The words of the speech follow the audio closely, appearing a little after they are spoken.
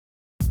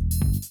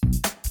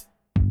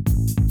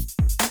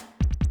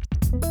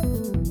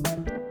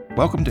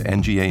Welcome to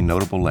NGA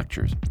Notable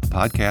Lectures, a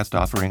podcast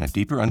offering a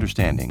deeper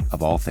understanding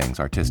of all things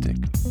artistic.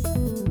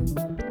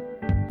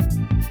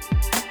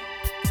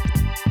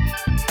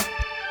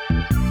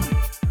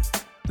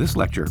 This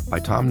lecture by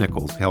Tom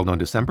Nichols, held on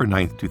December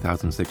 9,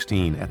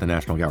 2016 at the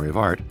National Gallery of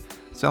Art,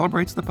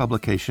 celebrates the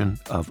publication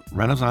of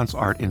Renaissance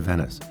Art in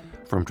Venice,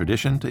 From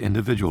Tradition to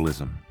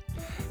Individualism.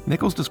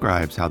 Nichols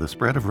describes how the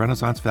spread of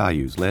Renaissance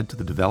values led to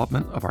the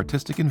development of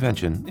artistic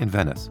invention in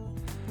Venice.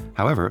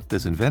 However,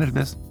 this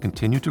inventiveness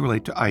continued to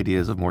relate to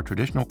ideas of more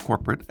traditional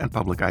corporate and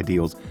public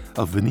ideals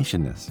of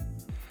Venetianness.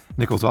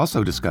 Nichols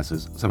also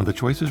discusses some of the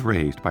choices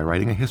raised by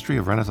writing a history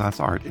of Renaissance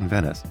art in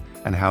Venice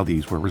and how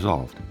these were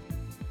resolved.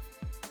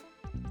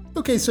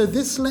 Okay, so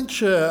this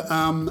lecture,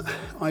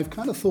 I've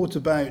kind of thought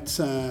about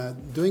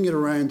doing it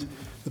around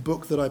the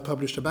book that I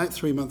published about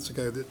 3 months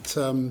ago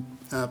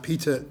that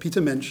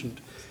Peter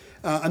mentioned.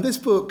 And this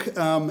book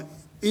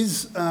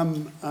is,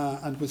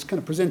 and was kind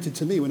of presented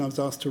to me when I was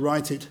asked to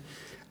write it,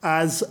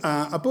 as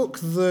a book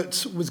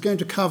that was going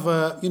to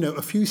cover,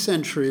 a few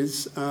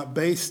centuries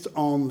based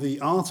on the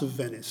art of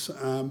Venice.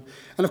 And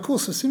of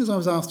course, as soon as I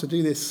was asked to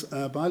do this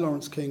by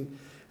Lawrence King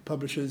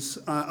Publishers,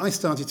 I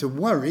started to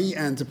worry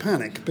and to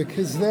panic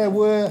because there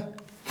were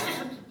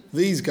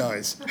these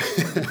guys.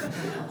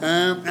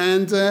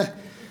 and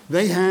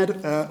they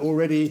had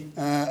already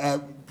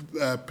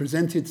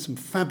presented some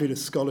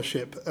fabulous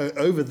scholarship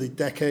over the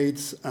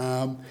decades.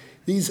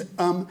 These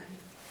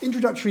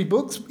introductory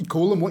books,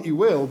 call them what you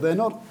will, they're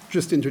not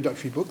just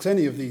introductory books,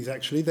 any of these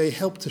actually. They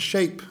help to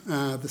shape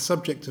the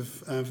subject of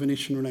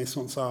Venetian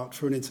Renaissance art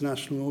for an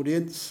international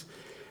audience.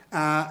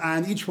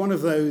 And each one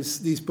of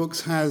these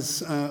books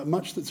has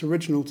much that's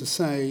original to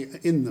say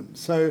in them.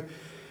 So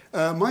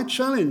my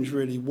challenge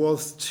really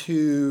was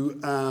to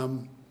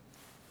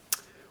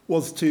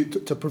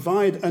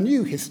provide a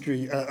new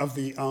history of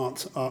the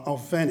art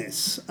of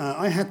Venice.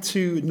 I had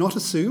to not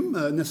assume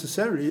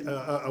necessarily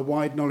a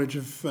wide knowledge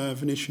of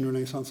Venetian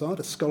Renaissance art,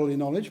 a scholarly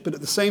knowledge, but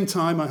at the same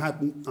time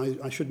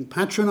I shouldn't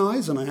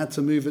patronize, and I had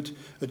to move at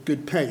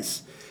good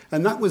pace.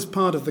 And that was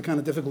part of the kind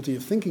of difficulty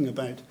of thinking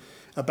about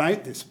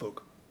this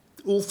book.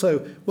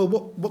 Also, well,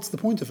 what's the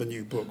point of a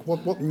new book?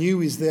 What new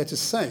is there to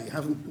say?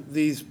 Haven't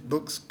these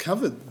books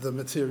covered the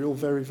material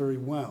very, very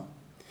well?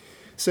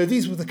 So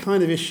these were the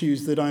kind of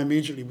issues that I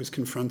immediately was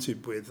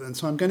confronted with, and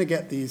so I'm going to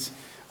get these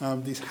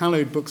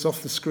hallowed books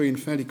off the screen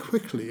fairly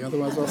quickly.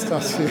 Otherwise, I'll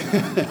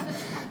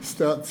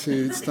start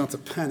to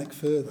panic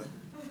further.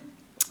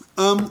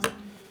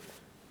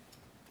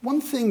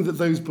 One thing that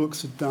those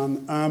books had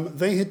done,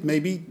 they had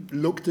maybe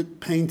looked at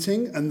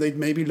painting and they'd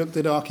maybe looked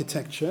at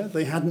architecture.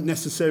 They hadn't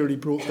necessarily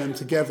brought them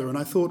together, and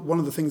I thought one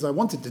of the things I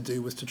wanted to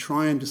do was to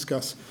try and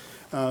discuss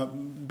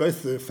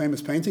both the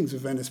famous paintings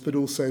of Venice, but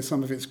also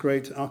some of its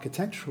great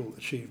architectural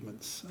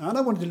achievements. And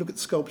I wanted to look at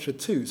sculpture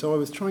too, so I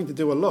was trying to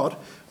do a lot.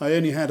 I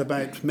only had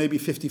about maybe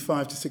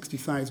 55 to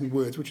 60,000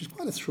 words, which is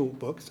quite a short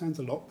book. Sounds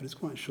a lot, but it's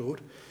quite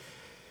short.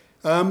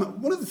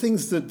 One of the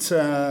things that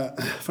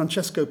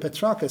Francesco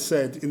Petrarca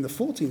said in the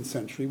 14th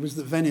century was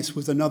that Venice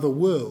was another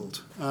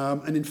world.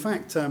 And in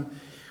fact,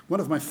 one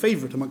of my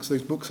favourite amongst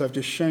those books I've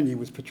just shown you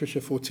was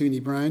Patricia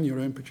Fortuny Brown, your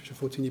own Patricia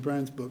Fortuny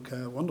Brown's book,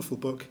 a wonderful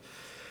book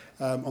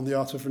on the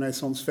art of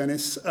Renaissance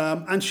Venice.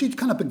 And she'd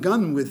kind of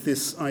begun with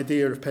this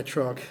idea of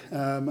Petrarch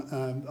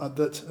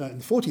that in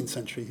the 14th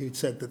century, who'd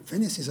said that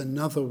Venice is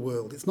another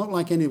world. It's not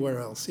like anywhere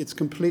else. It's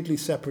completely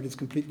separate. It's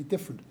completely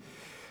different.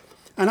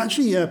 And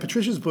actually,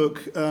 Patricia's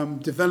book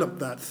developed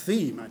that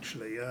theme,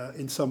 actually,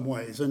 in some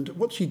ways. And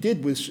what she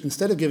did was,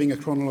 instead of giving a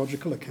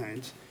chronological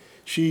account,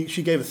 she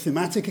gave a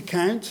thematic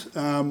account,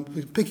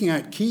 picking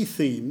out key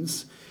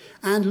themes,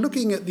 and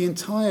looking at the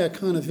entire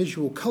kind of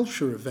visual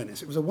culture of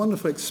Venice. It was a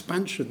wonderful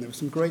expansion. There were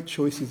some great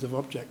choices of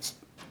objects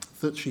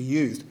that she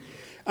used.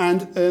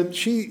 And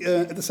she,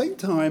 at the same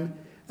time,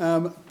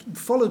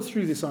 followed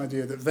through this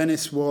idea that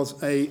Venice was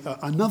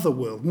another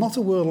world, not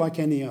a world like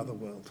any other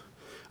world.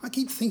 I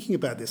keep thinking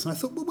about this, and I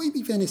thought, well,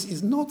 maybe Venice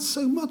is not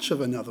so much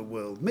of another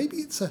world. Maybe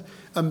it's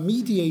a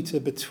mediator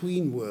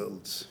between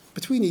worlds,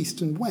 between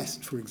East and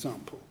West, for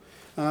example.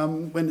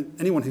 When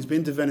anyone who's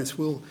been to Venice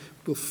will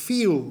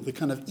feel the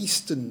kind of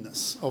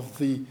Easternness of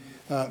the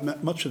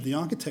much of the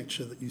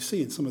architecture that you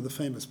see in some of the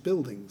famous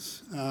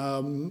buildings,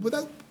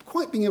 without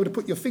quite being able to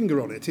put your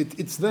finger on it.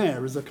 It's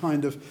there as a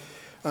kind of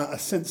a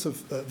sense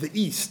of the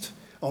East.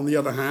 On the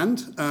other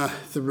hand,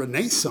 the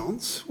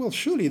Renaissance, well,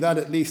 surely that,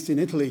 at least in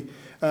Italy,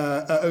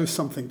 owes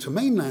something to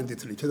mainland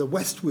Italy, to the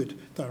westward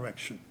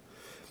direction.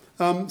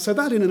 So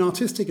that in an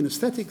artistic and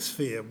aesthetic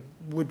sphere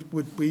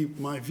would be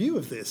my view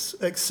of this,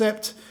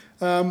 except,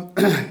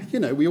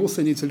 we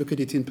also need to look at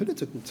it in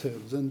political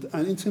terms and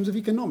in terms of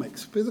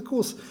economics. Because, of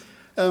course,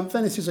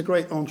 Venice is a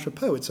great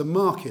entrepot. It's a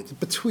market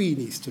between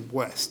East and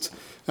West.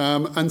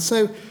 And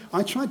so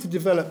I tried to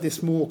develop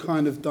this more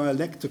kind of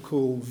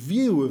dialectical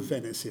view of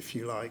Venice, if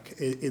you like,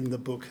 in the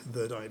book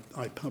that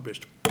I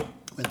published,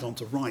 went on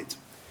to write.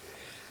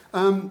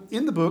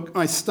 In the book,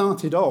 I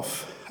started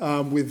off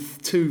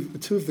with two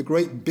of the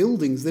great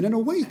buildings that in a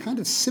way kind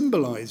of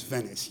symbolize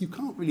Venice. You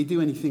can't really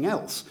do anything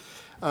else.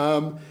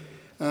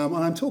 And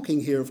I'm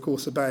talking here, of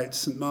course, about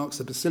St. Mark's,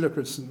 the Basilica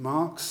of St.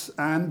 Mark's,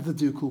 and the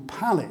Ducal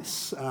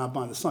Palace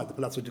by the side, the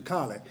Palazzo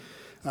Ducale,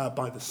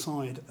 by the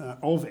side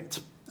of it.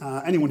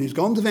 Anyone who's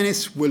gone to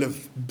Venice will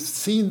have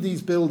seen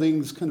these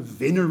buildings, kind of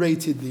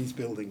venerated these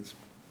buildings.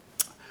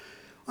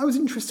 I was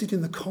interested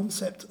in the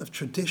concept of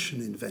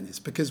tradition in Venice,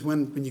 because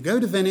when you go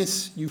to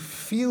Venice, you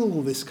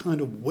feel this kind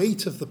of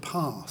weight of the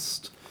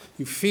past.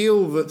 You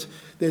feel that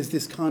there's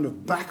this kind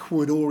of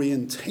backward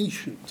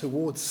orientation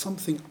towards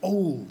something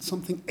old,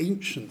 something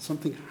ancient,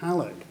 something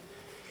hallowed.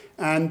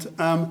 And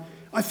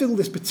I feel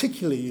this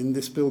particularly in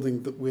this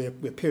building that we're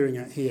peering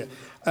at here.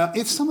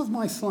 If some of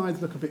my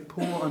slides look a bit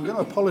poor, I'm going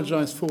to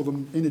apologise for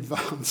them in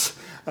advance,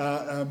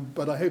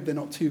 but I hope they're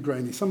not too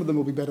grainy. Some of them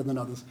will be better than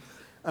others,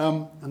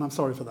 and I'm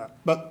sorry for that.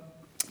 But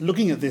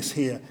looking at this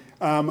here,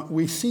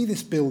 we see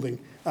this building,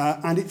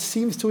 and it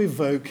seems to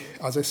evoke,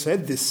 as I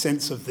said, this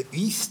sense of the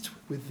East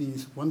with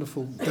these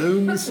wonderful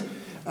domes,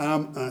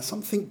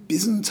 something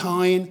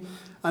Byzantine.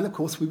 And of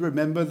course, we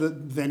remember that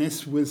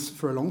Venice was,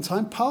 for a long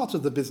time, part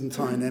of the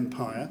Byzantine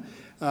Empire.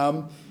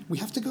 We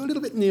have to go a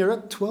little bit nearer.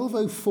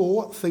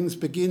 1204, things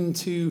begin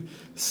to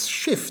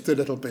shift a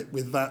little bit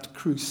with that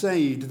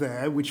crusade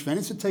there, which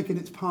Venice had taken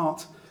its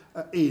part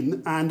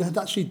in and had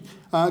actually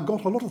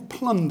got a lot of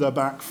plunder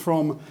back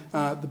from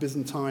the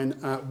Byzantine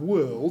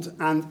world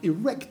and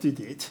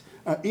erected it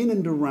in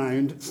and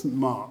around St.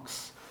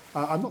 Mark's.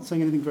 I'm not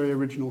saying anything very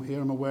original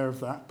here, I'm aware of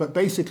that, but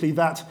basically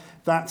that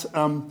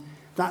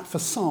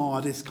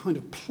facade is kind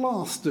of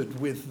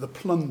plastered with the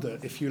plunder,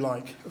 if you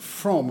like,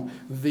 from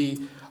the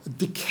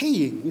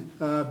decaying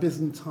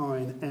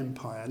Byzantine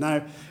Empire.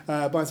 Now,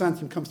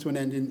 Byzantium comes to an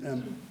end in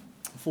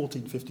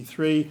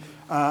 1453,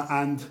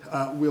 and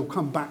we'll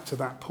come back to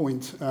that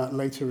point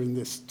later in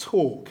this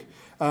talk.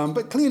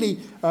 But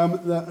clearly,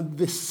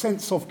 this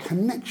sense of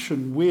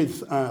connection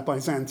with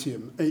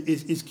Byzantium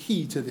is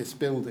key to this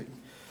building.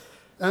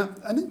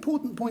 An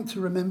important point to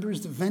remember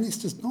is that Venice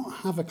does not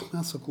have a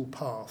classical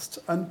past,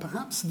 and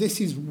perhaps this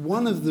is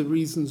one of the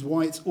reasons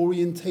why it's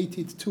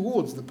orientated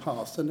towards the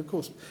past. And of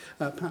course,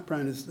 Pat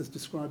Brown has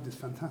described this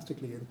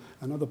fantastically in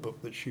another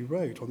book that she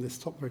wrote on this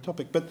very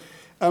topic. But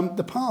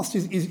the past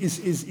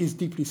is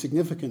deeply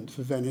significant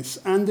for Venice,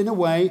 and in a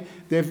way,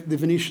 the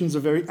Venetians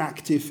are very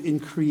active in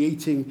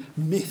creating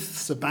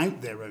myths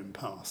about their own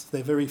past.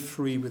 They're very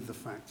free with the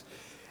fact.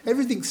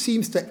 Everything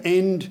seems to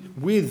end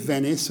with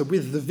Venice, or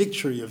with the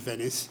victory of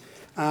Venice.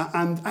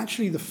 And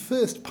actually, the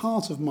first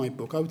part of my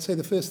book, I would say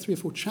the first 3 or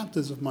 4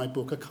 chapters of my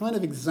book, are kind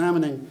of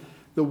examining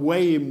the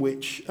way in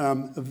which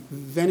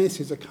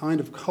Venice is a kind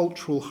of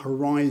cultural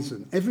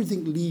horizon.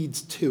 Everything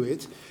leads to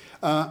it.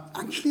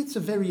 Actually, it's a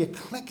very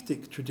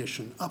eclectic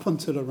tradition. Up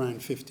until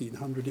around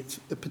 1500, it's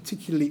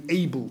particularly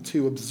able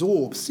to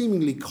absorb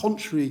seemingly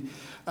contrary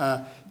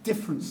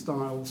different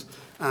styles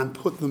and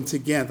put them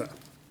together.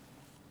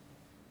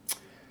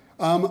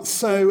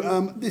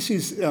 This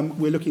is,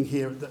 we're looking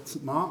here at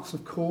St. Mark's,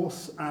 of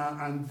course,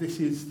 and this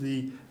is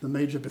the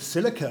major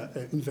basilica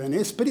in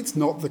Venice, but it's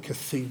not the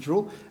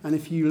cathedral. And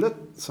if you look,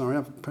 sorry,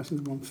 I'm pressing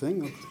the wrong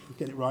thing, I'll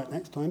get it right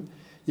next time.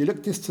 You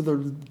look just to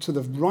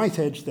the right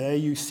edge there,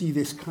 you see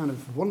this kind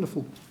of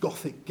wonderful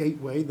Gothic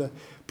gateway, the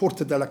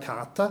Porta della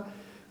Carta,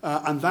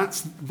 and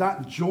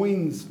that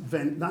joins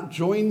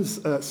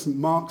St.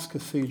 Mark's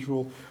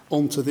Cathedral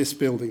onto this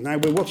building. Now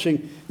we're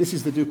watching. This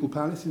is the Ducal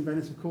Palace in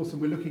Venice, of course,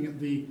 and we're looking at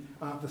the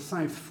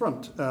south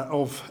front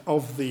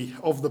of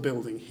the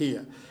building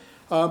here.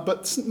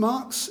 But St.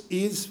 Mark's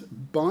is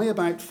by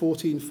about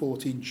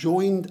 1440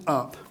 joined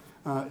up,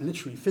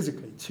 literally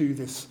physically, to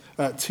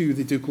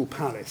the Ducal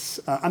Palace,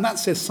 and that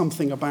says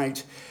something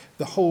about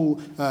the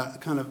whole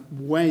kind of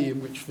way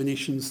in which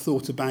Venetians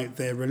thought about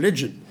their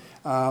religion.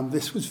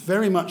 This was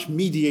very much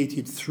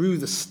mediated through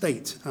the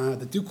state.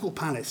 The Ducal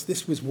Palace,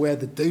 this was where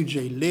the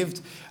Doge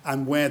lived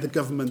and where the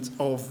government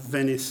of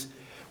Venice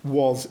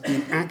was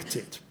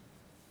enacted.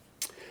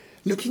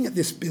 Looking at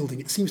this building,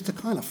 it seems to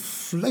kind of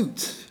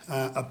float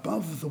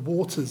above the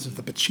waters of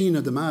the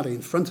Bacino di Mare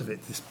in front of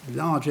it, this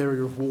large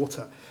area of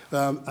water.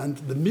 And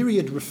the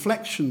myriad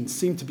reflections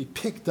seem to be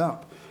picked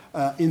up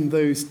in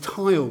those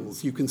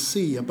tiles you can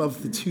see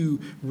above the 2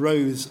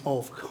 rows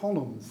of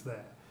columns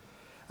there.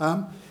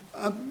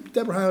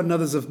 Deborah Howard and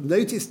others have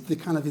noticed the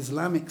kind of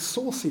Islamic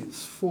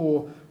sources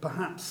for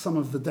perhaps some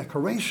of the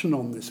decoration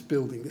on this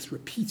building, this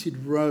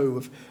repeated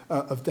row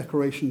of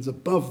decorations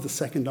above the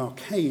second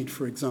arcade,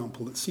 for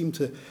example, that seem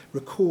to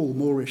recall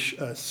Moorish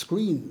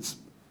screens.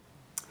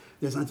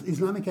 There's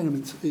Islamic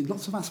elements in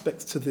lots of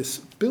aspects to this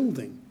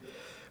building.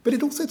 But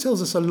it also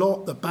tells us a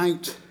lot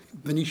about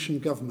Venetian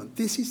government.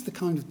 This is the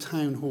kind of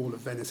town hall of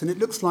Venice, and it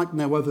looks like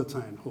no other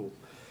town hall.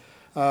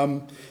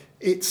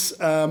 It's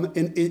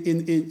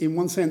in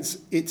one sense,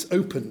 its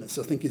openness,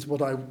 I think, is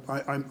what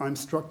I'm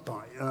struck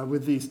by,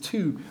 with these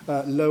 2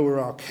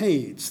 lower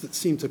arcades that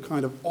seem to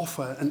kind of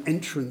offer an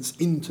entrance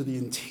into the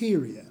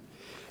interior.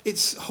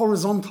 Its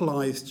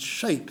horizontalized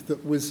shape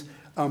that was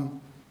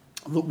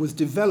that was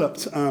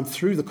developed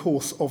through the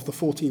course of the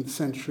 14th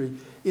century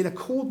in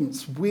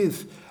accordance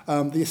with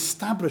the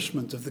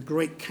establishment of the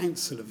Great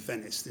Council of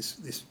Venice,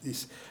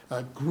 this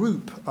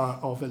group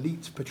of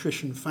elite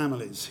patrician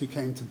families who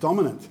came to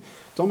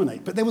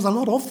dominate. But there was a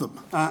lot of them,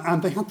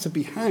 and they had to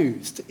be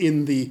housed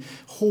in the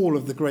hall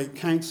of the Great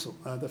Council.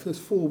 The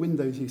first 4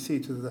 windows you see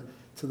to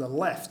the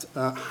left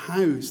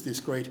house this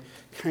great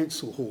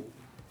council hall.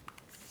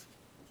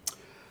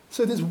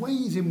 So there's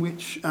ways in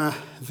which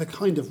the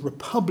kind of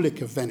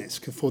Republic of Venice,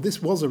 for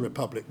this was a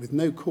republic with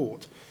no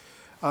court,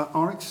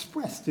 are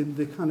expressed in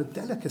the kind of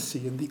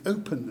delicacy and the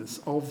openness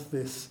of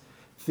this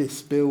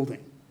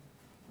building.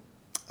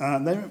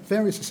 There are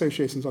various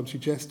associations I'm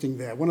suggesting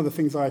there. One of the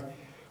things I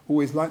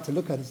always like to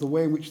look at is the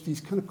way in which these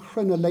kind of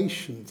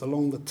crenellations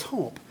along the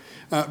top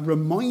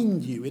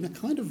remind you in a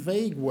kind of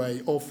vague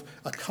way of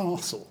a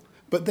castle.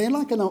 But they're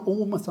like an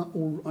almost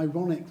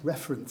ironic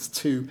reference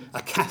to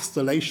a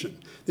castellation.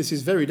 This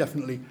is very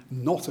definitely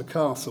not a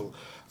castle,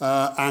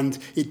 and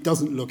it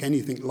doesn't look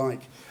anything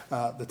like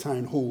the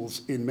town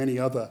halls in many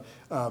other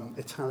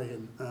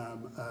Italian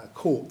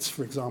courts,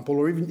 for example,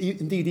 or even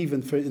in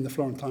the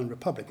Florentine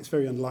Republic. It's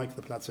very unlike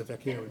the Palazzo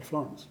Vecchio in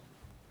Florence.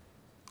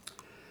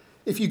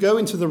 If you go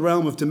into the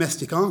realm of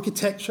domestic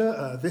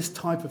architecture, this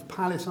type of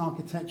palace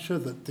architecture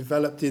that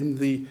developed in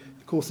the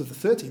course of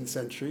the 13th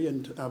century,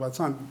 and by the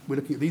time we're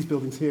looking at these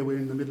buildings here, we're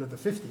in the middle of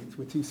the 15th,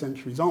 we're 2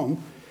 centuries on,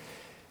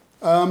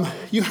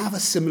 you have a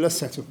similar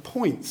set of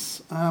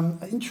points.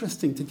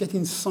 Interesting to get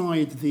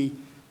inside the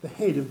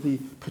head of the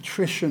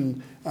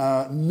patrician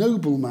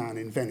nobleman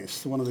in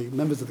Venice, one of the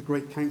members of the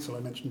Great Council I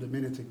mentioned a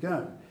minute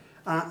ago.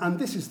 And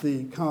this is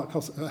the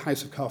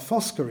house of Carl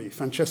Foscari,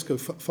 Francesco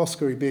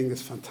Foscari being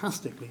this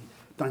fantastically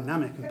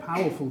dynamic and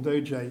powerful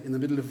doge in the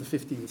middle of the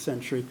 15th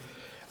century.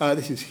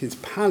 This is his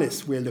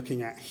palace we're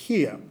looking at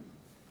here.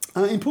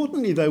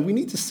 Importantly, though, we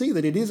need to see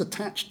that it is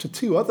attached to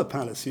 2 other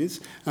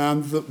palaces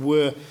that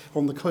were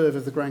on the curve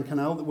of the Grand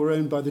Canal that were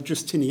owned by the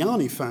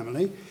Giustiniani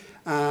family.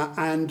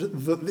 And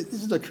this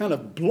is a kind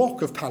of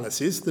block of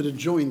palaces that are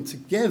joined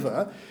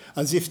together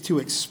as if to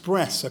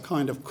express a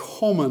kind of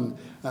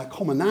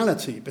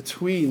commonality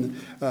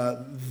between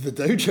the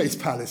Doge's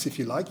palace, if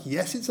you like.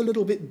 Yes, it's a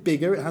little bit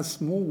bigger. It has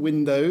small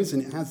windows,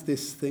 and it has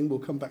this thing. We'll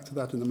come back to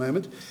that in a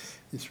moment.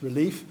 This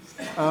relief.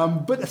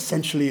 But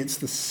essentially it's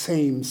the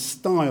same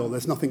style.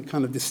 There's nothing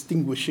kind of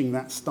distinguishing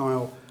that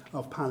style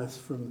of palace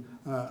from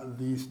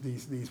these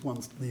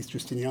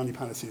Giustiniani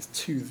palaces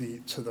to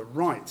the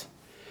right.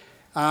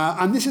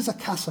 And this is a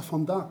Casa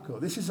Fondaco.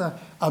 This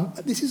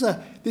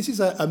is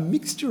a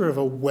mixture of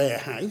a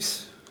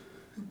warehouse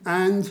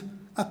and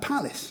a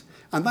palace.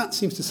 And that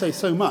seems to say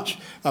so much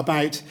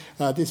about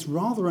this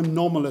rather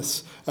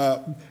anomalous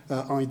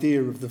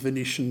idea of the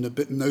Venetian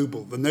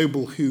noble, the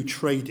noble who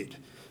traded.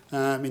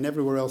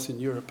 Everywhere else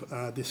in Europe,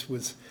 this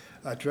was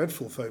a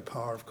dreadful faux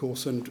pas, of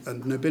course,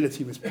 and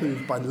nobility was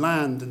proved by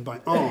land and by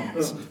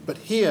arms. But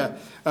here,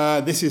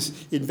 this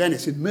is in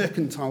Venice, in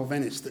mercantile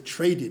Venice, that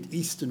traded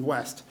east and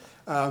west.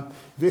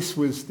 This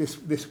was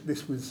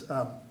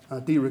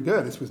de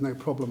rigueur. This was no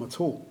problem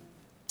at all.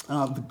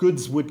 The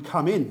goods would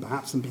come in,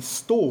 perhaps, and be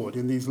stored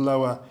in these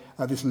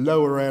this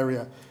lower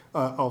area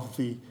of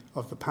the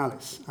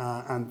palace,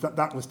 and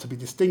that was to be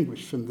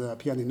distinguished from the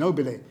Piani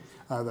Nobile,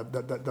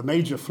 the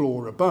major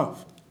floor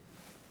above.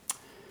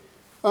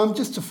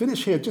 Just to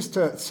finish here, just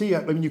to see,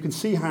 you can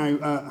see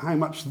how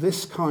much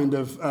this kind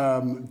of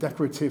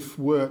decorative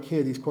work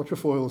here, these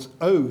quatrefoils,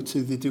 owe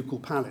to the ducal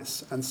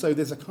palace. And so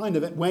there's a kind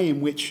of way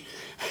in which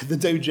the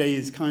doge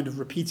is kind of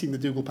repeating the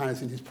ducal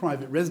palace in his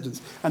private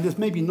residence. And there's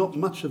maybe not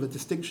much of a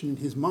distinction in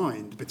his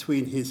mind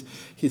between his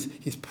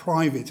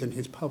private and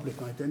his public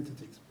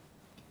identities.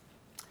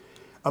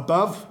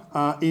 Above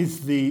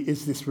is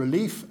this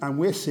relief, and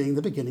we're seeing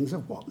the beginnings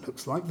of what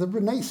looks like the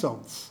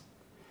Renaissance.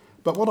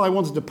 But what I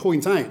wanted to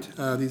point out,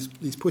 these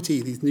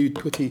nude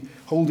putti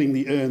holding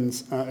the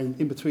urns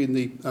in between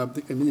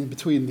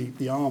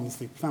the arms,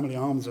 the family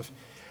arms of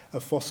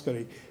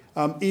Foscari,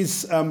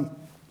 is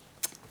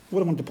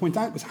what I wanted to point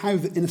out was how,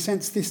 in a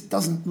sense, this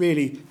doesn't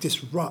really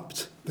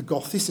disrupt the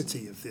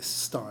Gothicity of this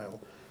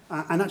style.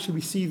 And actually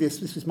we see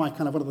this is my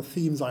kind of one of the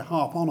themes I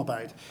harp on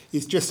about,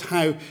 is just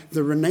how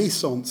the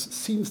Renaissance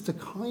seems to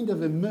kind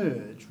of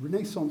emerge,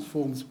 Renaissance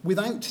forms,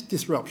 without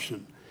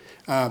disruption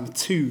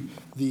to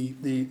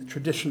the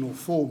traditional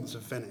forms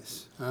of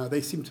Venice. They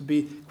seem to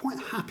be quite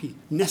happy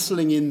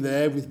nestling in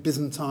there with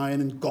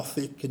Byzantine and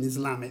Gothic and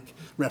Islamic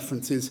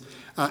references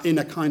in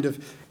a kind of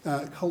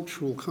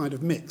cultural kind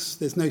of mix.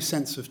 There's no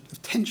sense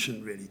of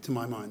tension, really, to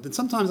my mind. And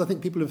sometimes I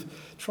think people have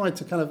tried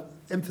to kind of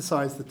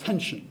emphasize the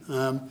tension.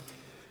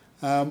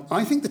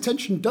 I think the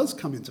tension does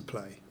come into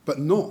play, but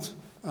not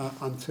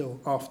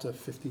until after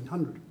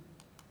 1500.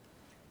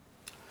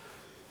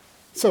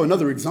 So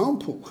another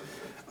example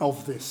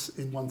of this,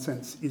 in one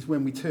sense, is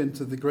when we turn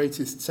to the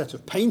greatest set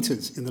of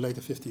painters in the later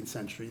 15th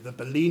century, the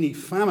Bellini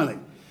family.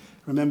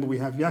 Remember, we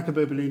have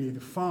Jacopo Bellini, the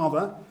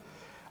father,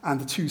 and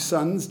the 2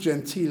 sons,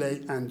 Gentile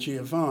and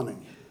Giovanni.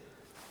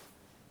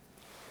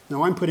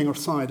 Now, I'm putting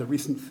aside a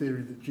recent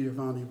theory that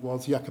Giovanni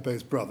was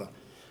Jacopo's brother.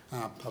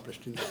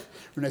 published in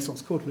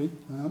Renaissance Quarterly.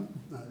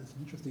 It's an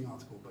interesting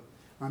article, but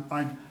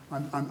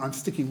I'm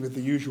sticking with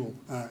the usual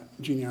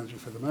genealogy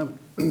for the moment.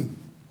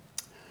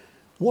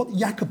 What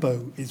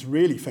Jacobo is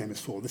really famous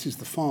for, this is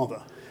the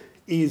father,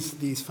 is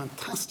these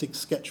fantastic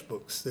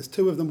sketchbooks. There's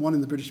two of them, one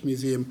in the British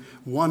Museum,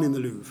 one in the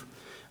Louvre.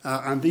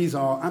 And these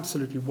are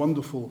absolutely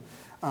wonderful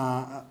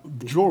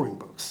drawing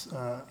books,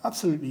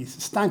 absolutely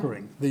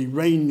staggering. The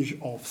range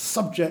of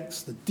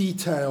subjects, the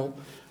detail,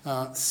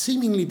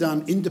 seemingly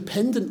done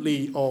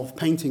independently of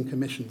painting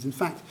commissions. In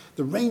fact,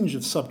 the range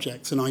of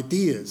subjects and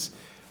ideas,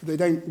 they're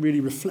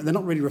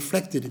not really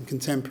reflected in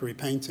contemporary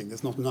painting.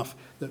 There's not enough.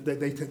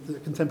 The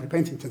contemporary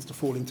painting tends to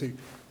fall into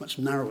much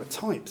narrower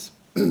types.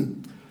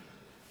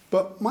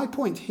 But my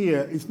point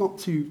here is not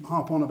to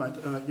harp on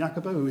about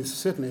Jacobo, who is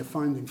certainly a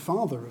founding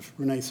father of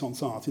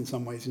Renaissance art in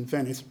some ways in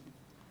Venice,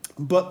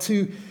 but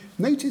to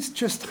notice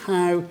just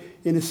how,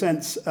 in a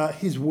sense,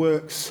 his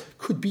works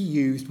could be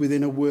used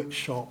within a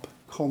workshop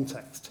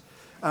context.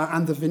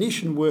 And the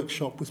Venetian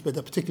workshop was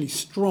a particularly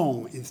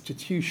strong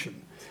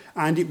institution,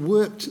 and it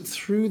worked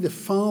through the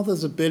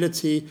father's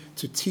ability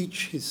to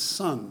teach his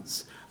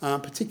sons,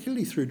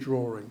 particularly through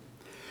drawing.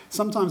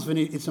 Sometimes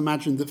it's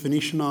imagined that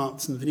Venetian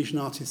arts and Venetian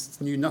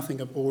artists knew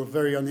nothing or were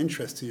very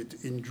uninterested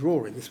in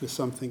drawing. This was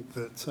something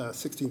that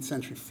 16th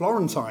century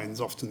Florentines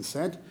often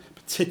said,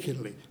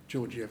 particularly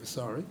Giorgio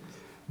Vasari.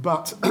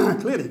 But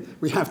clearly,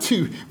 we have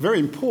two very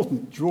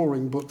important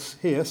drawing books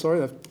here.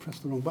 Sorry, I've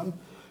pressed the wrong button.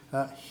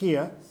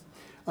 Here.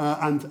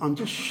 And I'm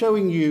just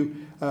showing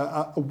you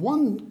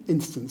one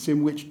instance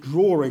in which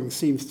drawing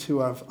seems to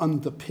have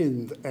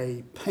underpinned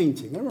a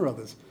painting. There are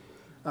others.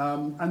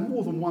 And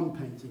more than one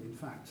painting, in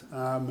fact.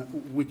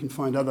 We can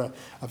find a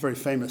very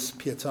famous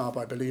Pietà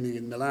by Bellini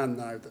in Milan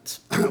now that's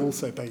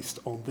also based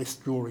on this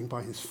drawing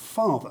by his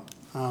father.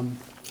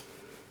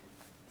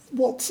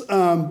 What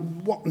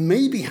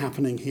may be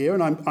happening here,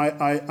 and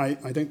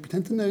I don't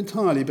pretend to know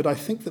entirely, but I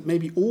think that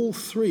maybe all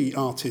three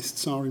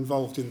artists are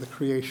involved in the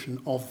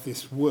creation of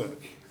this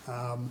work.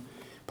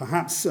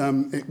 Perhaps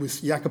it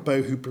was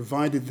Jacopo who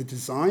provided the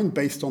design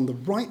based on the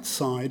right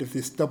side of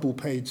this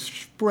double-page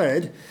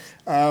spread,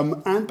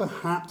 and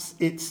perhaps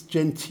it's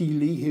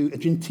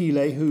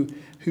Gentile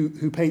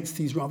who paints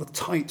these rather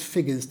tight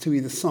figures to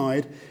either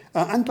side,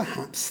 and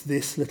perhaps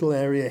this little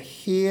area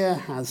here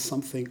has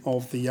something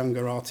of the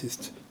younger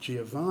artist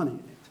Giovanni in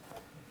it.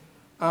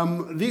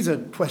 These are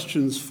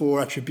questions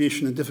for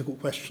attribution and difficult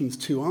questions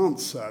to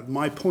answer.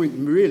 My point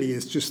really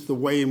is just the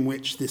way in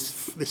which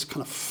this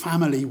kind of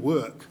family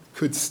work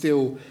could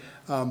still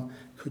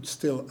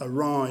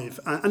arrive,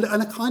 and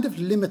a kind of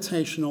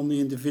limitation on the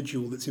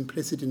individual that's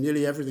implicit in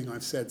nearly everything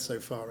I've said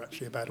so far,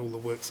 actually, about all the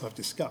works I've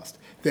discussed.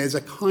 There's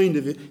a kind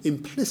of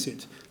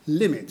implicit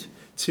limit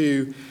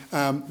to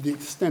the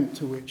extent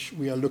to which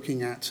we are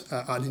looking at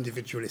an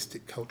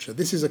individualistic culture.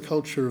 This is a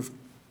culture of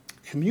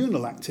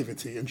communal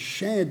activity and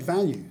shared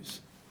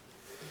values.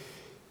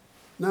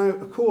 Now,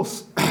 of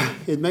course,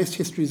 in most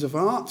histories of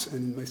art,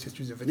 and in most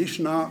histories of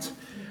Venetian art,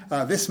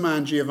 this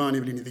man, Giovanni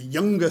Bellini, the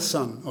younger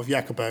son of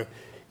Jacopo,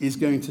 is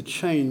going to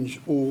change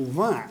all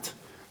that.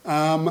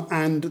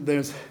 And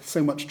there's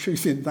so much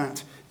truth in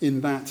that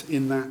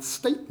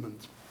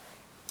statement.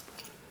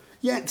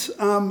 Yet,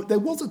 there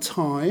was a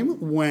time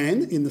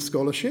when, in the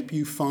scholarship,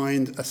 you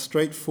find a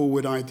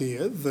straightforward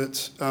idea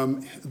that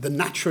the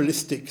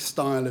naturalistic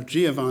style of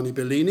Giovanni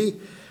Bellini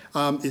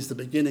is the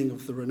beginning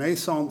of the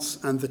Renaissance,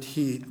 and that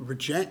he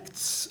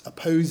rejects,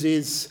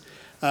 opposes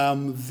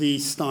the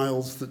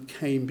styles that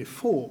came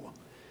before.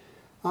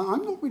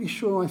 I'm not really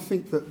sure I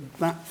think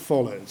that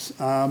follows.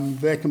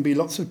 There can be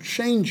lots of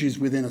changes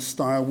within a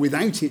style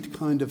without it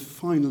kind of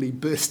finally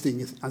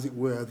bursting, as it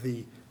were,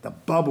 the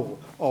bubble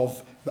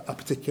of a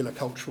particular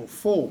cultural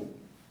form.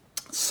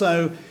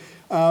 So,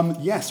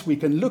 yes, we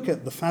can look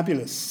at the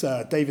fabulous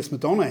Davis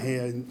Madonna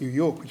here in New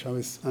York, which I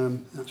was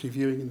actually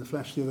viewing in the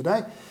flesh the other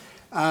day,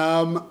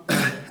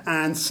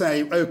 and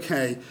say,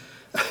 okay,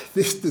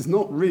 this does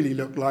not really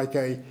look like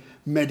a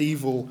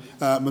medieval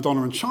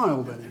Madonna and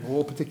Child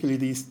anymore, particularly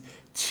these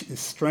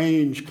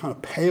strange kind of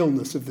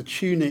paleness of the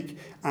tunic.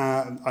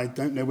 I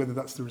don't know whether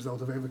that's the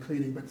result of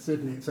overcleaning, but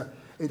certainly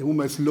it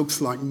almost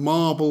looks like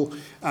marble,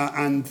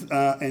 and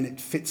it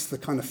fits the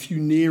kind of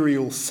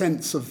funereal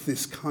sense of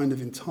this kind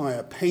of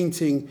entire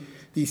painting.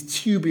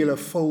 These tubular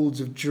folds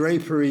of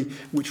drapery,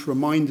 which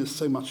remind us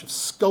so much of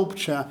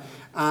sculpture,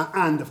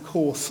 and of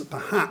course,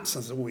 perhaps,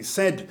 as I always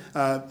said,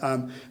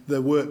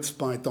 the works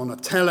by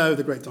Donatello,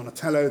 the great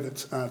Donatello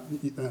that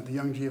the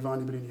young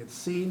Giovanni Bellini had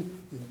seen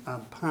in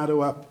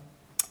Padua,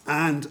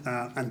 and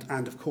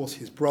of course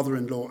his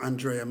brother-in-law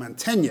Andrea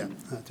Mantegna,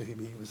 to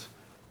whom he was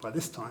by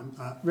this time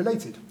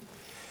related.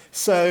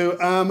 So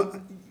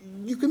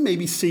you can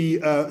maybe see,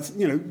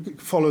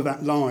 follow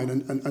that line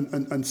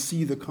and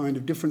see the kind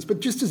of difference. But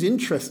just as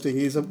interesting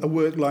is a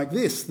work like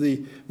this,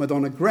 the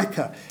Madonna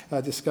Greca,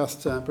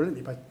 discussed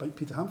brilliantly by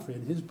Peter Humphrey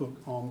in his book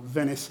on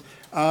Venice.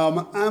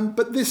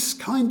 But this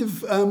kind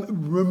of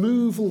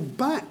removal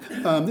back,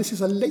 this is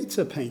a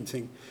later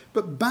painting,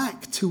 but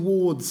back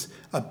towards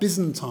a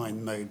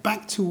Byzantine mode,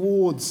 back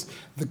towards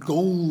the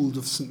gold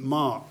of St.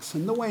 Mark's,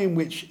 and the way in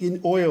which in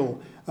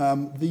oil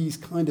these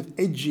kind of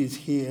edges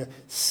here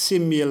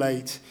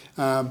simulate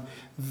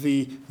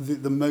the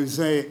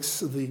mosaics,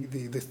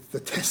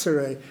 the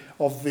tesserae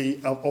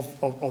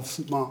of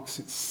St. Mark's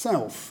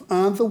itself,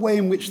 the way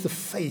in which the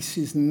face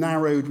is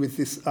narrowed with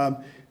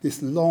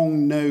this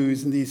long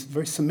nose and these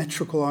very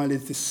symmetrical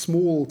eyelids, this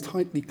small,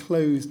 tightly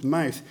closed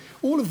mouth.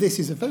 All of this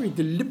is a very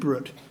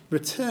deliberate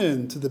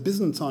return to the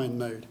Byzantine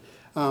mode,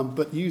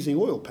 but using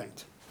oil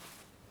paint.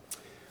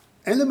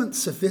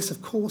 Elements of this,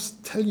 of course,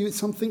 tell you it's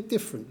something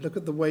different. Look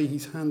at the way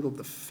he's handled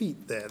the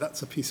feet there.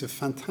 That's a piece of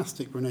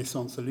fantastic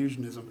Renaissance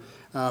illusionism,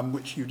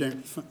 which you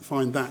don't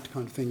find that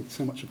kind of thing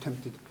so much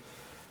attempted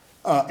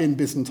in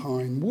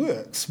Byzantine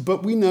works.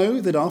 But we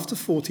know that after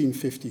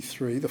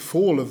 1453, the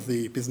fall of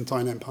the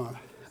Byzantine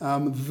Empire,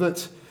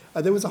 that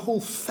there was a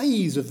whole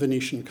phase of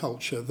Venetian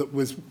culture that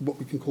was what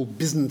we can call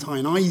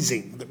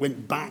Byzantinizing, that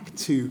went back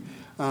to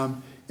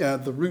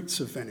the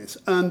roots of Venice.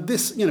 And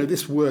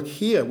this work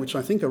here, which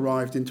I think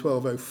arrived in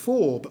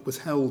 1204, but was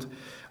held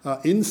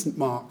in St.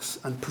 Mark's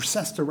and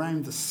processed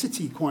around the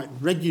city quite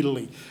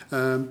regularly,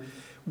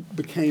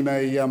 became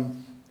a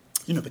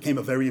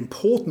very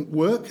important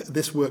work.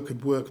 This work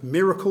could work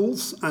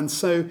miracles. And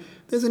so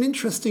there's an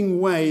interesting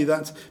way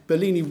that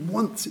Bellini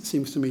wants, it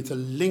seems to me, to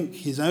link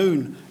his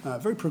own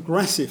very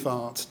progressive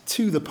art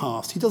to the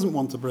past. He doesn't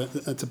want to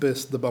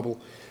burst the bubble.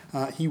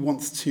 He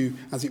wants to,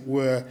 as it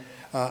were,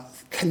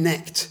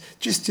 connect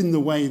just in the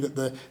way that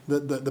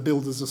the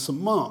builders of St.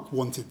 Mark's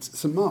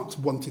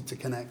wanted to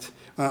connect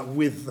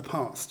with the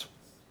past.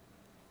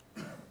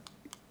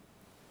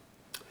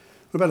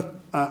 What about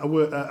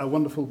a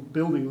wonderful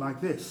building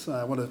like this?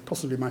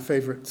 Possibly my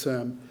favourite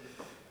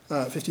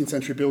 15th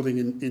century building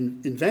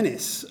in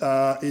Venice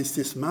is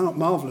this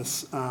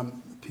marvellous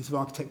piece of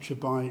architecture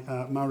by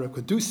Mauro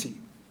Cadusi,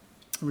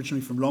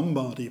 originally from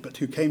Lombardy, but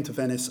who came to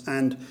Venice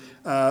and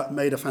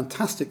made a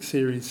fantastic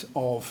series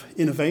of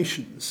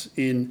innovations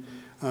in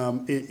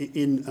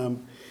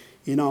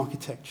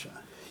architecture.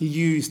 He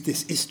used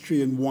this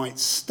Istrian white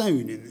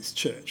stone in this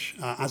church,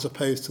 as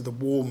opposed to the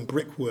warm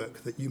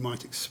brickwork that you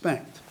might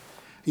expect.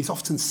 He's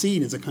often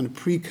seen as a kind of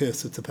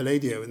precursor to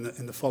Palladio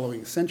in the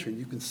following century, and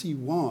you can see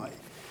why.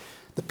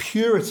 The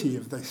purity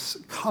of this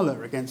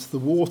colour against the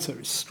water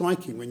is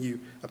striking when you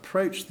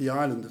approach the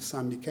island of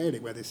San Michele,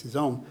 where this is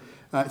on.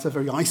 It's a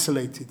very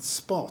isolated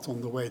spot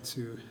on the way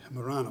to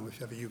Murano, if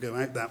ever you go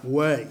out that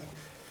way.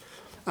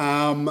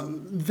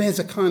 There's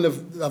a kind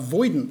of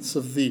avoidance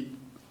of the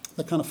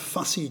kind of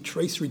fussy,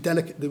 tracery,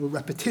 delicate little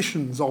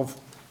repetitions of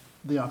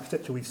the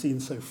architecture we've seen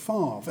so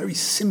far. Very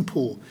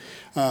simple,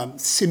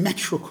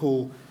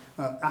 symmetrical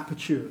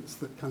apertures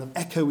that kind of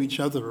echo each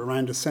other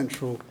around a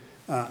central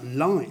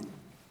line.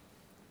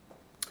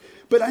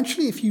 But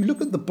actually, if you look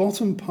at the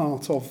bottom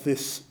part of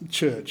this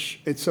church,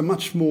 it's a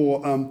much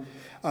more,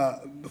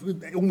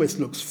 it almost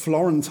looks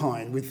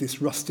Florentine with this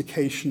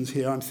rustications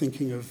here. I'm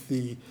thinking of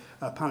the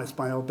palace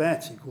by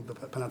Alberti called the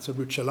Palazzo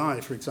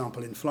Rucellai, for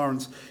example, in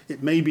Florence.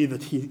 It may be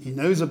that he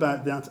knows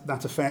about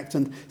that effect,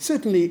 and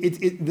certainly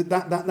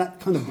that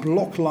kind of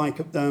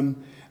block-like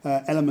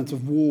element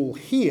of wall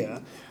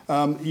here,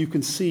 you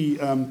can see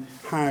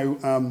how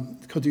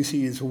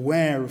Cadusi is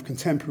aware of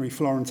contemporary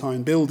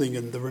Florentine building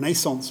and the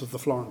Renaissance of the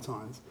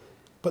Florentines,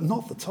 but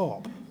not the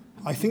top.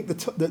 I think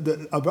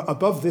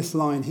above this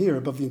line here,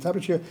 above the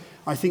entablature,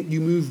 I think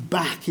you move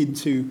back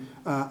into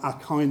a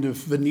kind of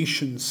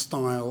Venetian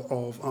style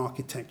of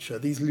architecture.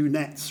 These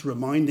lunettes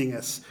reminding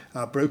us,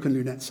 broken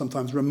lunettes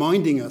sometimes,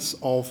 reminding us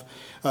of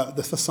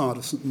the facade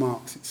of St.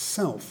 Mark's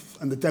itself,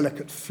 and the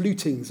delicate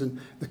flutings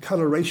and the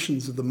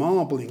colorations of the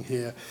marbling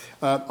here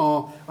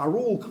are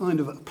all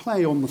kind of at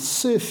play on the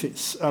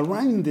surface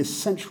around this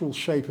central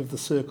shape of the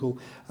circle.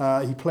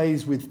 He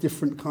plays with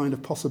different kind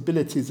of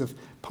possibilities of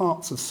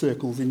parts of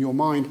circles in your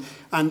mind,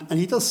 and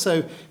he does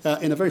so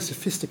in a very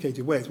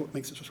sophisticated way. It's what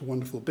makes it such a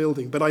wonderful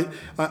building. But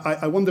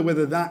I wonder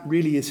whether that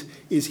really is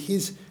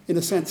his, in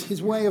a sense,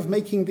 his way of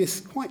making this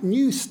quite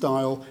new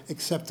style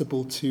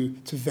acceptable to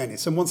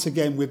Venice. And once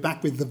again, we're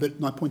back with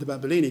my point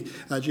about Bellini,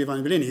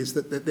 Giovanni Bellini, is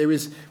that there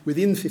is,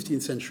 within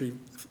 15th century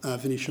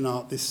Venetian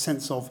art, this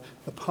sense of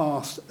the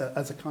past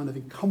as a kind of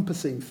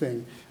encompassing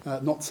thing,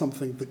 not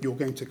something that you're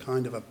going to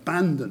kind of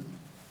abandon.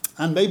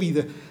 And maybe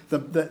the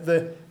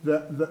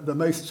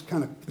most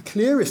kind of the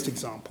clearest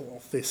example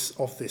of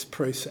this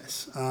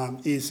process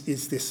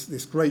is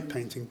this great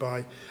painting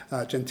by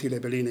Gentile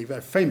Bellini, a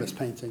very famous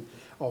painting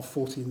of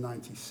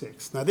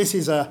 1496. Now, this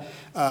is a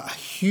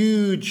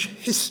huge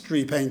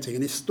history painting,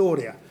 an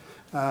Historia,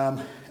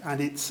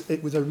 and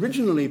it was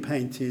originally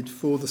painted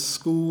for the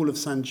school of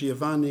San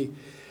Giovanni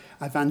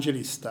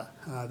Evangelista,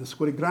 the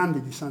Scuole Grandi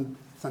di San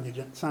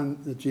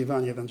San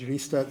Giovanni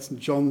Evangelista, St.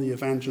 John the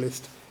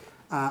Evangelist,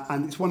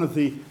 and it's one of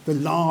the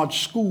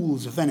large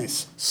schools of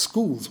Venice.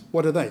 Schools,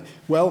 what are they?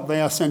 Well,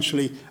 they are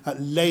essentially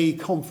lay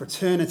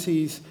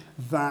confraternities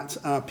that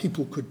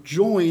people could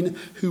join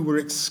who were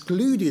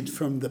excluded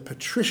from the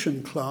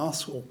patrician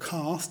class or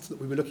caste that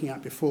we were looking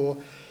at before.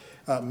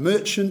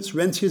 Merchants,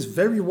 rentiers,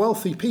 very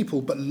wealthy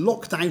people, but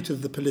locked out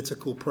of the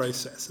political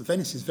process.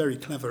 Venice is very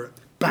clever at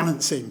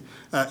balancing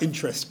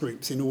interest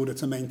groups in order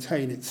to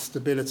maintain its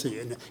stability,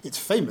 and its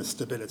famous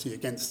stability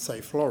against,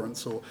 say,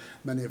 Florence or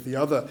many of the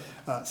other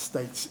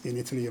states in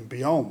Italy and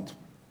beyond.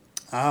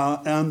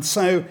 And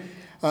so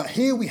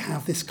here we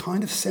have this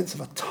kind of sense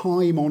of a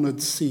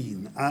time-honoured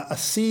scene, a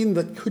scene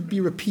that could be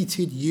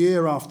repeated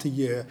year after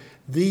year.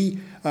 The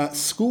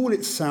school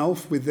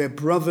itself, with their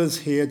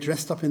brothers here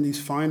dressed up in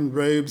these fine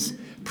robes,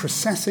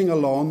 processing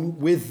along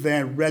with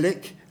their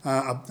relic,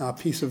 a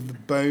piece of the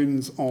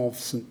bones of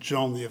St.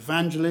 John the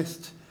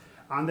Evangelist,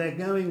 and they're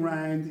going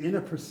round in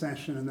a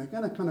procession, and they're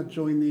going to kind of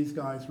join these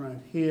guys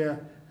around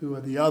here, who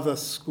are the other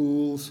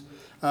schools,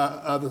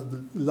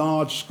 the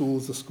large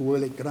schools, the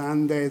Scuole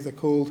Grandi, they're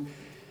called.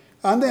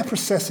 And they're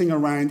processing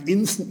around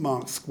in St.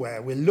 Mark's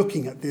Square. We're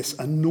looking at this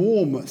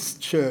enormous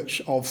church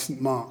of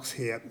St. Mark's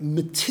here,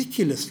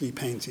 meticulously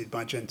painted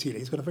by Gentile.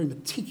 He's got a very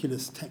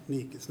meticulous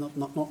technique. It's not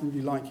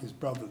really like his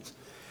brothers.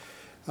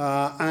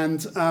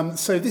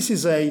 So this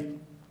is a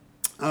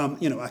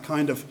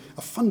kind of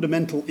a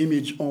fundamental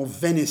image of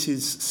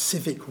Venice's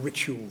civic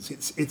rituals,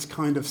 its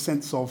kind of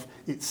sense of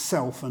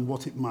itself and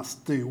what it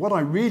must do. What I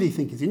really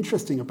think is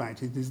interesting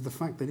about it is the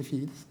fact that if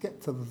you just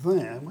get to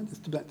there, am I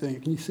just about doing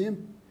it? Can you see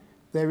him?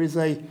 There is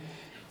a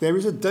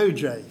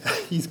doge.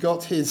 He's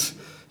got his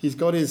fur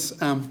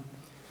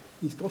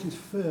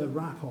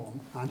wrap on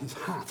and his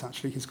hat,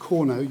 actually, his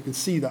corno. You can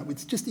see that.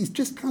 He's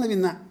just kind of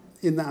in that.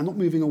 I'm not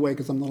moving away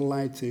because I'm not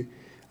allowed to.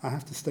 I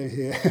have to stay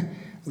here,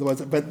 otherwise.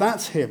 But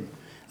that's him,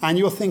 and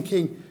you're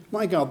thinking,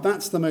 my God,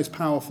 that's the most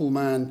powerful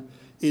man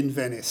in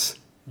Venice.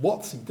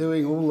 What's he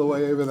doing all the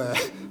way over there?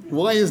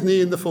 Why isn't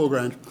he in the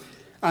foreground?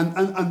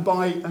 And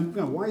why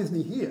isn't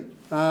he here?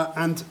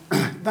 And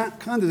that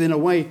kind of, in a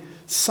way,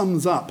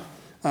 sums up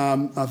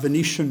a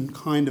Venetian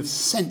kind of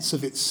sense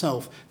of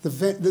itself.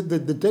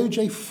 The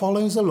doge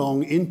follows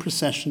along in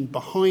procession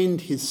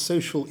behind his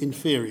social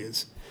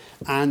inferiors,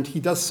 and he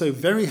does so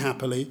very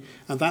happily,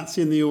 and that's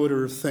in the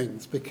order of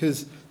things,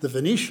 because the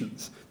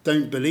Venetians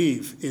don't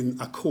believe in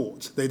a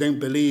court. They don't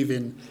believe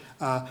in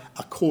a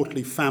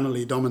courtly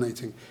family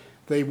dominating.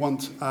 They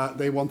want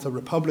a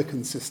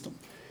republican system.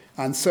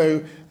 And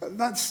so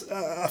that's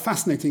a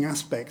fascinating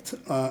aspect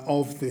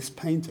of this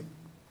painting.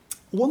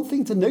 One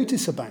thing to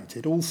notice about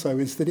it also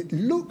is that it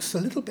looks a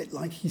little bit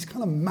like he's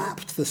kind of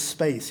mapped the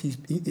space.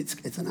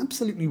 It's an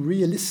absolutely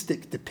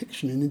realistic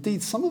depiction, and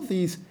indeed some of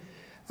these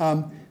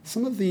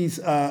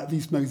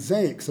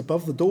mosaics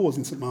above the doors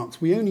in St. Mark's,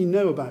 we only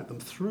know about them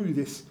through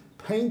this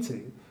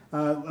painting.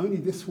 Only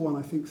this one,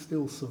 I think,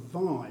 still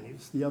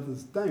survives. The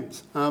others don't.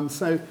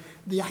 So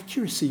the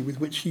accuracy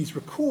with which he's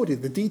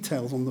recorded the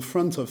details on the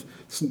front of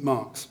St.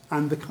 Mark's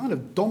and the kind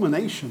of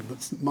domination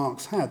that St.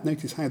 Mark's had.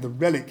 Notice how the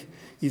relic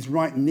is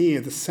right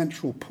near the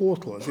central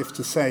portal, as if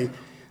to say,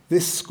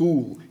 this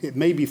school, it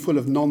may be full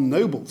of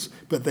non-nobles,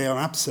 but they are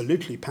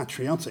absolutely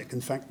patriotic.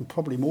 In fact,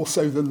 probably more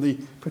so than the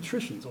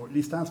patricians, or at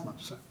least as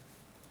much so.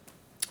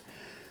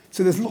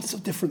 So there's lots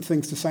of different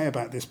things to say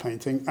about this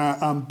painting,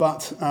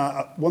 but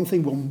one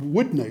thing one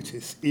would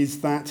notice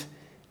is that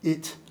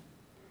it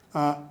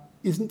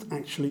isn't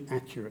actually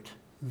accurate.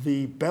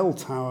 The bell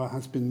tower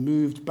has been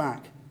moved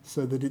back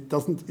so that it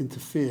doesn't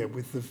interfere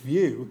with the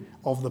view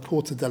of the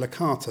Porta della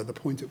Carta, the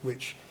point at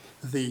which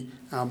the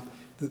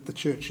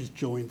church is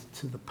joined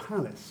to the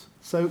palace.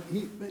 So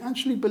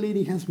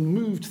Bellini has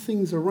moved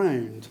things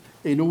around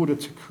in order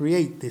to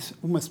create this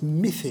almost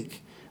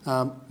mythic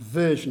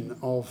version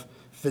of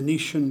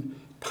Venetian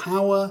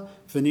power,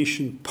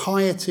 Venetian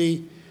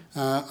piety,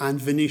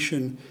 and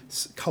Venetian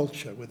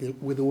culture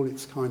with all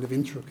its kind of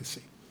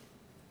intricacy.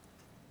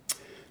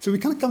 So we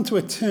kind of come to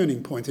a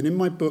turning point, and in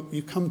my book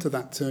you come to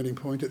that turning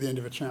point at the end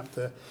of a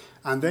chapter,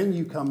 and then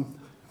you come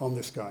on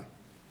this guy.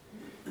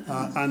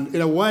 And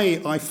in a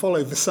way I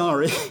follow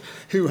Vasari,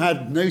 who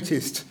had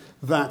noticed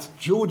that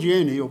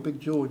Giorgione, or Big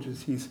George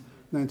as he's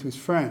known to his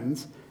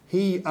friends,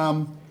 he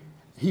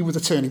was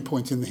a turning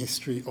point in the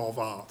history of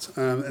art.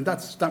 And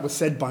that was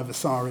said by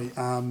Vasari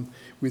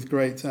with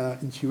great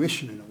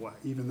intuition in a way,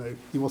 even though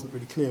he wasn't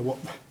really clear what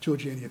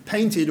Giorgione had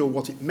painted or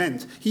what it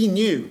meant. He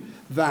knew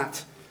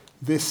that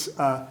this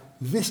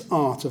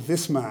art of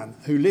this man,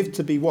 who lived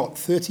to be,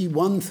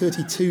 31,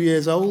 32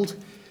 years old,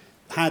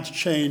 had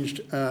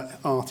changed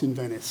art in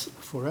Venice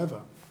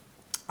forever.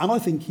 And I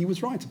think he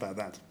was right about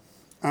that.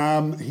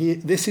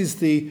 This is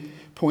the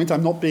point.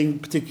 I'm not being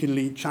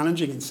particularly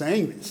challenging in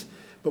saying this,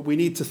 but we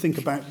need to think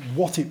about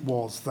what it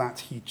was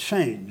that he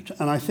changed.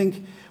 And I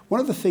think one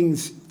of the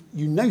things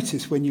you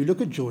notice when you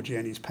look at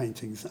Giorgione's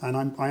paintings,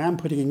 and I am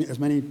putting in as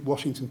many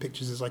Washington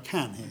pictures as I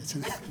can here, so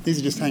these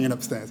are just hanging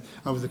upstairs,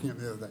 I was looking at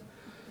them the other day,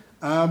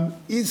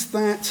 is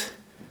that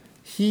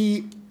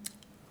he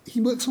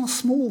he works on a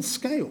small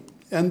scale.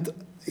 And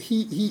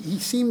he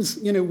seems,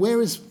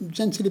 whereas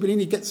Gentile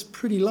Bellini gets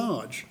pretty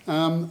large,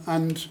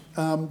 and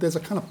there's a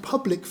kind of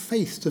public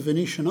face to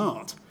Venetian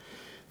art.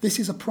 This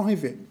is a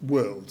private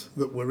world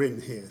that we're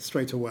in here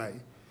straight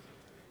away.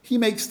 He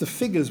makes the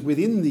figures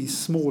within these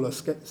smaller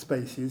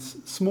spaces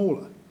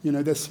smaller.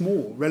 They're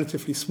small,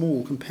 relatively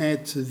small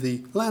compared to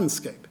the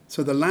landscape.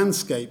 So the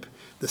landscape,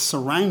 the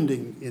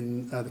surrounding,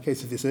 in the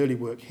case of this early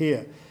work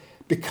here,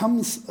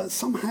 becomes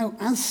somehow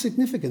as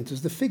significant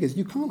as the figures.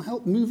 Your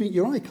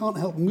eye can't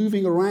help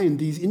moving around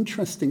these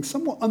interesting,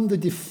 somewhat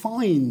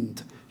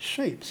underdefined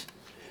shapes.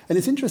 And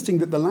it's interesting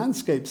that the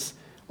landscapes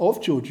of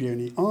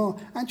Giorgione are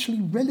actually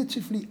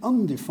relatively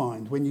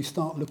undefined when you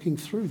start looking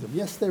through them.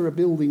 Yes, there are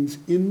buildings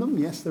in them.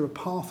 Yes, there are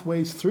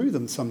pathways through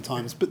them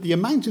sometimes. But the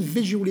amount of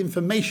visual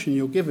information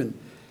you're given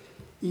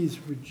is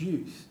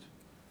reduced.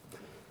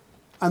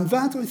 And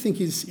that, I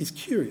think, is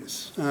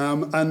curious.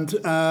 And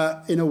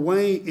in a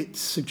way, it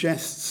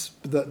suggests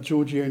that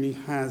Giorgione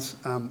has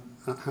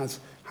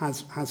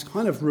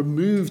kind of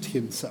removed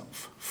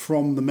himself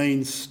from the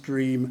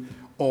mainstream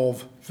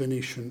of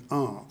Venetian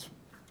art.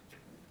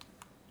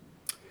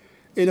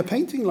 In a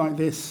painting like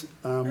this,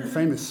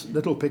 famous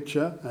little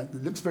picture,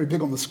 it looks very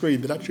big on the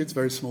screen, but actually it's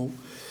very small,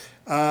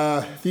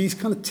 these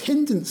kind of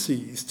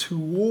tendencies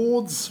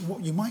towards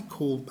what you might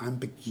call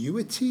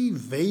ambiguity,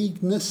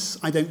 vagueness,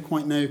 I don't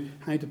quite know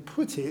how to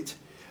put it,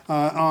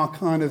 are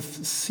kind of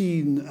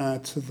seen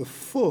to the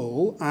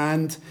full,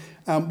 and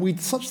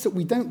such that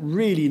we don't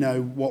really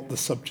know what the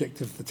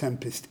subject of The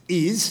Tempest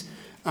is,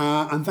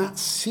 and that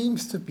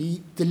seems to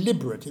be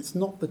deliberate. It's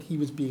not that he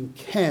was being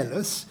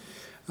careless.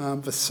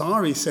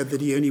 Vasari said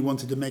that he only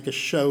wanted to make a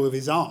show of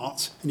his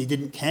art and he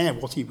didn't care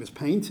what he was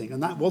painting,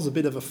 and that was a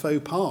bit of a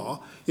faux pas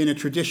in a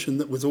tradition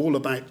that was all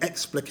about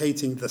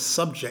explicating the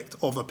subject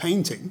of a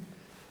painting.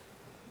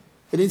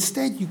 But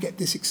instead you get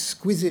this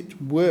exquisite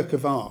work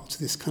of art,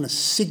 this kind of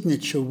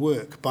signature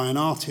work by an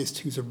artist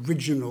who's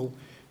original,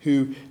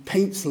 who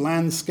paints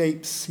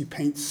landscapes, he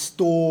paints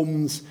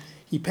storms,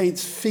 he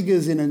paints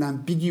figures in an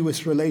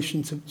ambiguous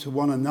relation to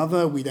one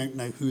another. We don't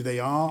know who they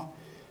are.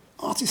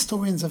 Art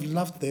historians have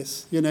loved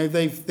this.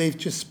 They've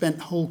just spent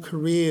whole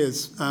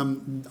careers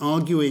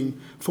arguing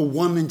for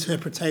one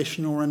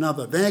interpretation or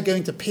another. They're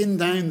going to pin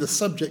down the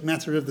subject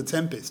matter of The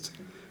Tempest.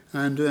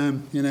 And,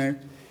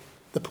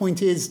 the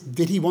point is,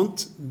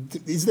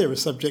 is there a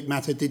subject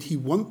matter? Did he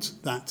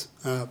want that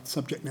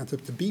subject matter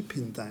to be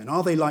pinned down?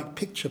 Are they like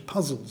picture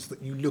puzzles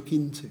that you look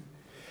into?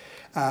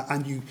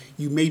 And you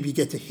maybe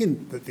get a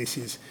hint that this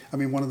is,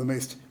 one of the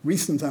most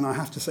recent, and I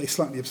have to say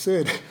slightly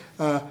absurd,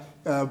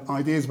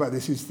 ideas about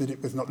this is that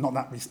it was not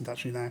that recent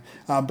actually now,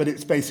 but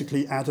it's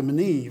basically Adam and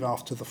Eve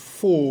after the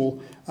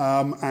fall,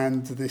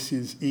 and this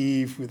is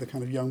Eve with a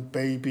kind of young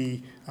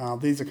baby.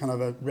 These are kind of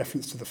a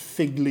reference to the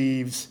fig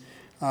leaves.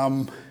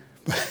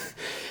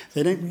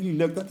 They don't really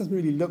look, that doesn't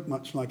really look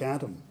much like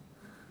Adam,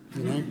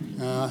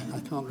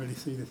 I can't really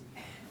see this.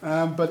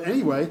 But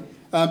anyway,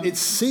 it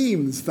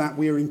seems that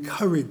we are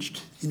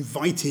encouraged,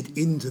 invited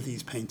into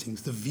these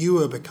paintings. The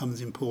viewer becomes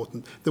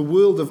important. The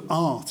world of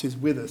art is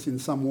with us in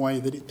some way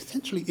that it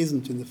potentially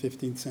isn't in the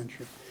 15th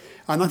century.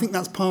 And I think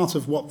that's part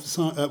of what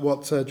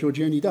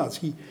Giorgione does.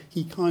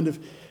 He kind of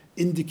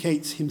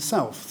indicates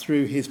himself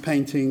through his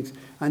paintings,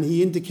 and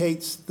he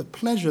indicates the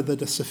pleasure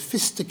that a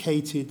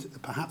sophisticated,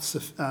 perhaps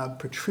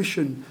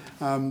patrician,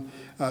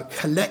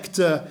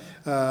 collector,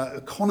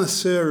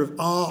 connoisseur of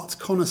art,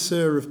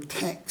 connoisseur of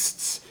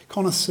texts,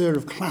 connoisseur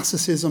of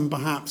classicism,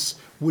 perhaps,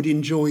 would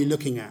enjoy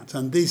looking at.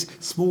 And these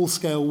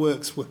small-scale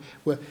works were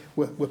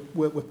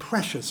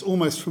precious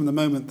almost from the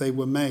moment they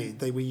were made.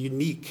 They were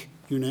unique,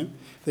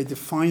 They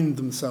defined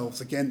themselves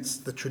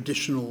against the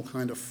traditional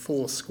kind of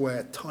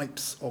four-square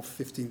types of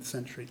 15th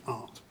century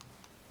art.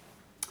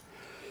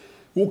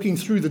 Walking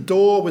through the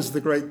door was the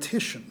great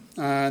Titian.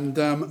 And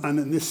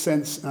in this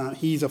sense,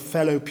 he's a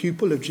fellow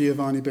pupil of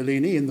Giovanni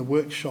Bellini in the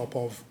workshop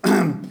of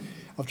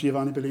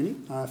Giovanni Bellini,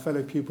 a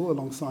fellow pupil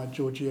alongside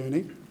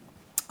Giorgione.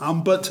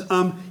 But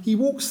he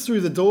walks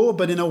through the door,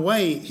 but in a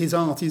way his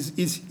art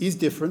is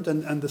different,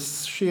 and the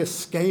sheer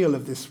scale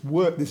of this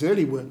work, this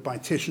early work by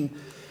Titian,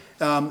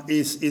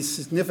 is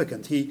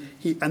significant. He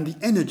and the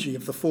energy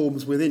of the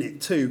forms within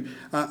it too,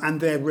 and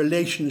their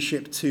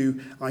relationship to,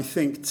 I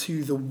think,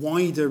 to the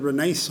wider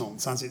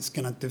Renaissance as it's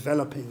kind of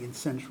developing in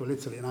central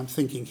Italy. And I'm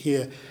thinking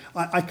here,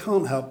 I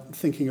can't help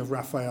thinking of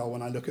Raphael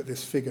when I look at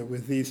this figure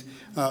with these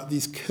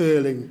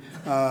curling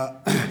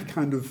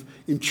kind of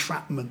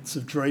entrapments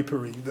of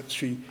drapery that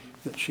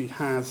she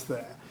has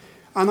there.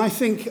 And I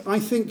think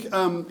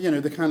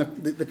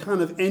the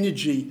kind of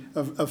energy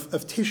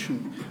of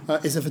Titian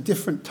is of a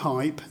different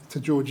type to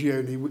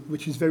Giorgione,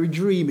 which is very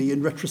dreamy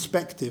and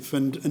retrospective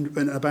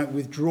and about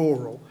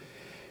withdrawal.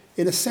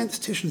 In a sense,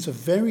 Titian's a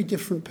very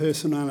different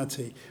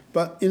personality,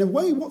 but in a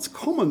way, what's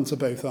common to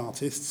both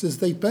artists is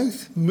they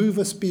both move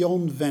us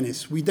beyond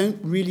Venice. We don't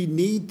really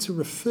need to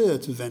refer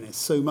to Venice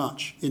so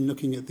much in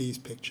looking at these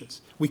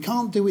pictures. We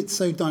can't do it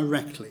so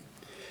directly.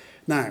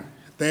 Now,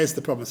 there's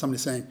the problem.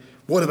 Somebody's saying,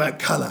 what about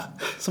colour?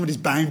 Somebody's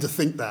bound to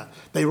think that.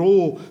 They're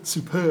all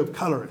superb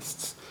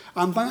colourists.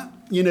 And that,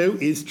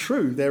 is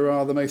true. There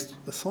are the most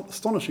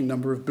astonishing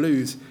number of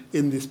blues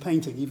in this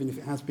painting, even if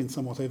it has been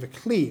somewhat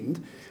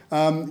over-cleaned.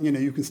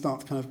 You can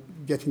start kind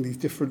of getting these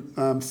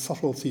different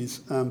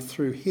subtleties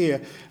through here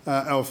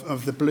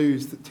of the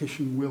blues that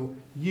Titian will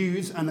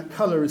use, and that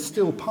colour is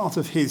still part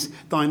of his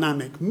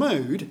dynamic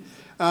mode.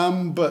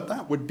 But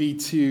that would be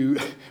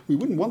we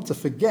wouldn't want to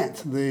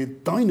forget the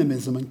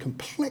dynamism and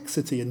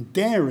complexity and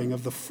daring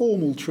of the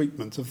formal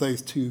treatment of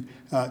those two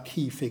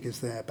key figures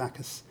there,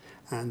 Bacchus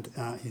and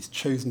his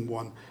chosen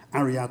one,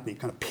 Ariadne,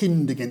 kind of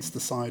pinned against the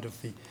side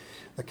of the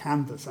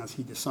canvas as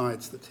he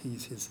decides that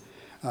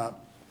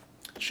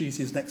she's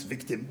his next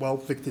victim. Well,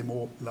 victim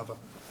or lover,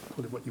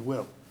 call it what you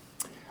will.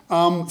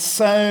 There's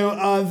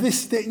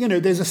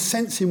a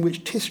sense in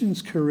which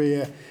Titian's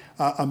career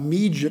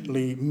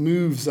immediately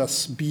moves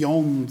us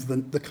beyond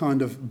the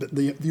kind of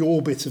the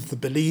orbit of the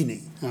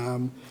Bellini,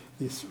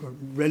 this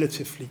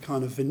relatively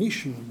kind of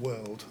Venetian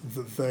world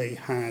that they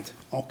had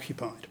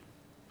occupied.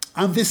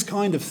 And this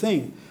kind of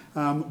thing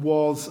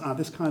was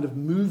this kind of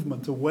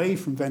movement away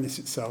from Venice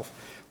itself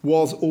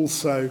was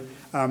also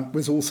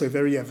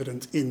very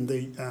evident in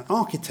the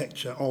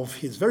architecture of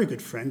his very good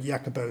friend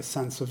Jacopo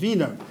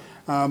Sansovino.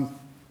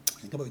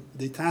 Jacopo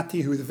de'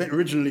 Tatti, who was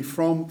originally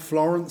from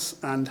Florence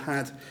and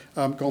had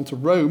gone to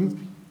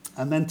Rome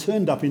and then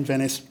turned up in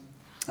Venice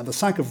at the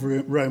sack of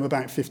Rome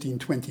about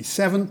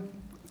 1527.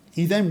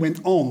 He then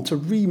went on to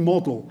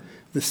remodel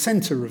the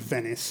centre of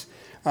Venice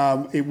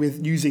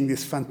with using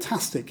this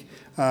fantastic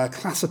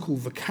classical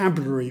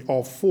vocabulary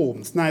of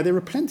forms. Now, there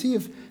are plenty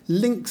of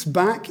links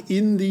back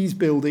in these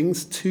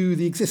buildings to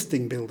the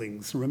existing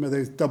buildings. Remember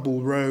those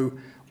double row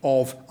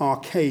of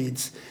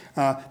arcades.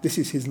 This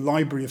is his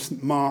Library of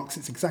St. Mark's.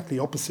 It's exactly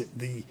opposite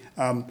the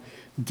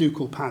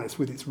Ducal Palace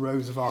with its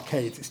rows of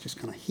arcades. It's just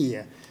kind of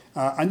here.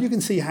 And you can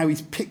see how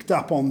he's picked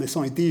up on this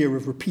idea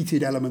of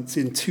repeated elements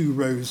in two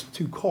rows,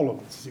 two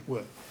columns, as it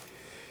were.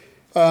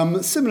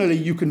 Similarly,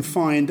 you can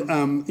find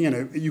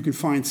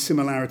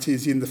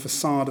similarities in the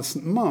facade of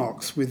St.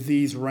 Mark's with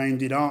these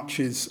rounded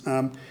arches.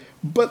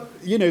 But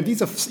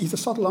he's a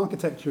subtle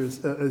architecture as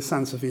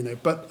Sansovino.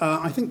 But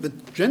I think the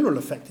general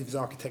effect of his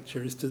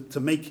architecture is to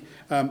make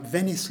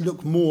Venice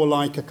look more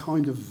like a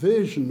kind of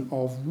version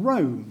of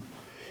Rome.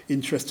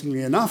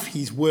 Interestingly enough,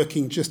 he's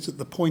working just at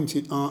the point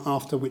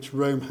after which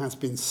Rome has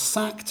been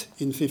sacked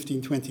in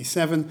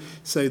 1527.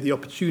 So the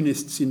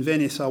opportunists in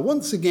Venice are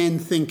once again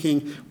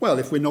thinking, well,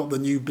 if we're not the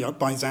new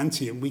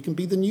Byzantium, we can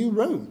be the new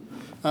Rome.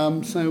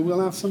 So we'll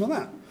have some of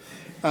that.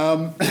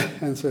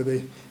 And so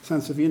the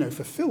Sansovino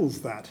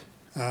fulfills that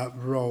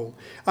role.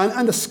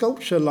 And a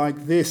sculpture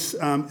like this,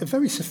 a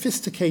very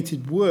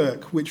sophisticated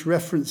work which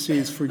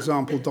references, for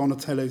example,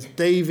 Donatello's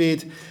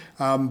David,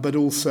 but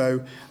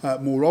also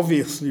more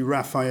obviously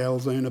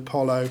Raphael's own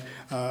Apollo,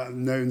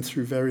 known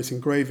through various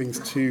engravings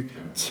to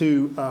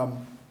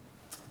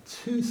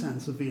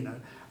Sansovino.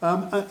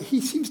 He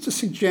seems to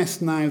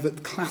suggest now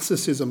that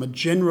classicism, a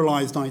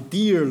generalized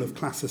ideal of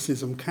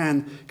classicism,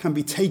 can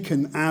be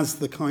taken as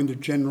the kind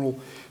of general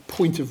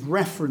point of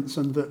reference,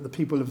 and that the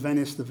people of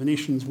Venice, the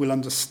Venetians, will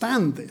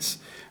understand this.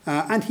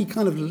 And he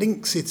kind of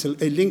links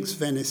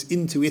Venice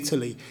into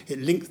Italy. It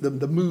links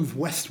the move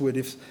westward,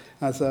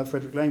 as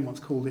Frederick Lane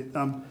once called it,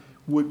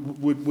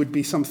 would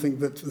be something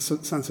that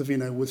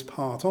Sansovino was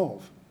part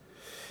of.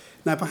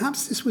 Now,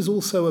 perhaps this was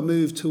also a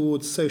move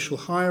towards social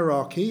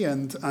hierarchy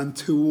and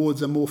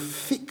towards a more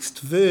fixed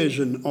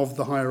version of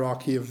the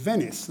hierarchy of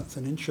Venice. That's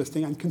an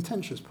interesting and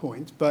contentious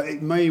point, but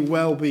it may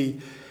well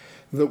be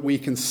that we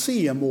can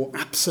see a more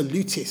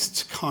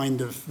absolutist kind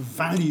of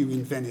value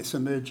in Venice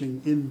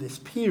emerging in this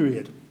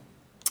period.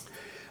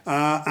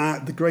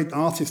 The great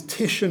artist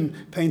Titian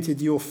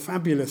painted your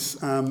fabulous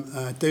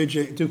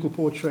ducal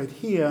portrait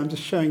here. I'm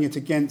just showing it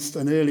against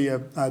an earlier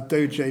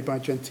Doge by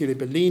Gentile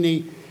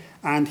Bellini.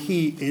 And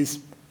he is,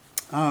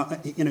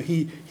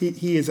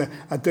 he is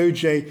a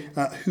Doge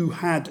who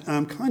had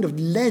kind of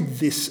led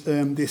this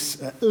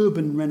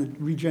urban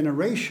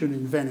regeneration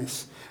in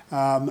Venice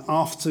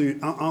after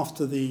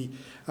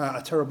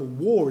a terrible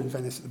war in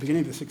Venice at the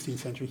beginning of the 16th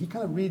century. He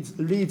kind of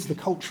leads the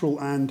cultural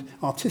and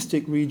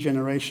artistic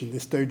regeneration,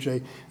 this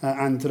Doge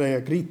Andrea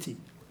Gritti.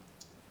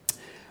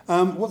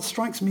 What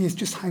strikes me is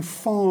just how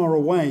far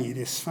away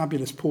this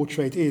fabulous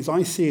portrait is.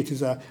 I see it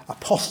as a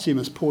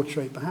posthumous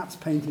portrait, perhaps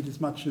painted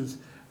as much as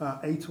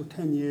 8 or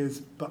 10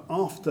 years but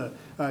after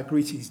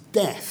Gritti's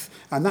death.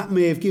 And that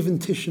may have given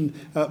Titian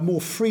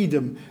more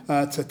freedom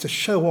to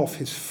show off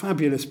his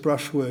fabulous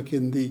brushwork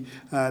in the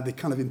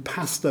kind of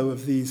impasto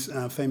of these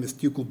famous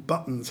ducal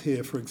buttons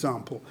here, for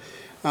example.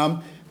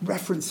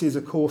 References,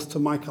 of course, to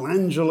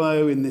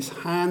Michelangelo in this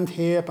hand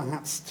here,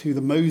 perhaps to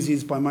the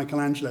Moses by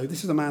Michelangelo.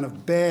 This is a man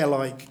of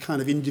bear-like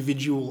kind of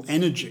individual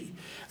energy.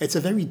 It's a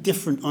very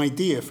different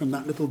idea from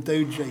that little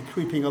doge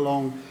creeping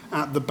along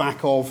at the back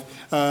of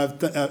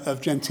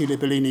Gentile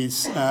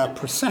Bellini's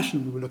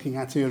procession we were looking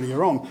at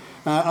earlier on.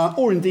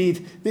 Or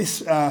indeed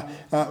this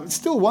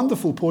still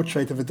wonderful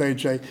portrait of a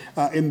doge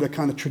in the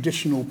kind of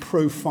traditional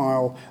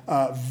profile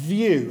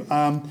view.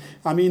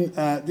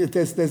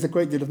 There's a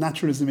great deal of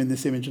naturalism in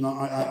this image, and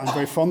I'm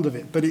very fond of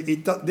it. But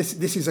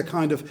this is a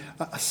kind of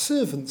a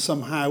servant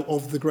somehow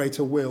of the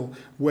greater will,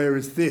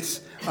 whereas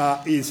this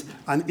is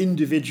an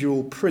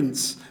individual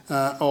prince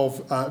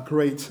of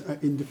great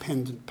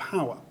independent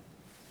power.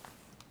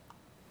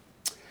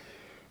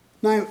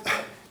 Now,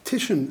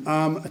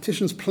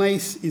 Titian's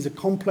place is a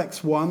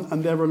complex one,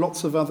 and there are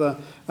lots of other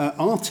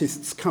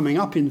artists coming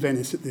up in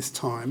Venice at this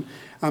time.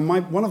 And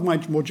one of my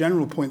more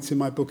general points in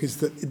my book is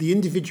that the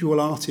individual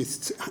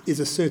artist is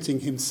asserting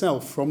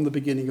himself from the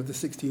beginning of the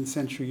 16th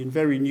century in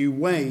very new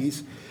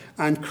ways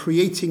and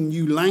creating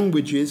new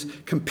languages,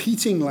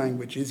 competing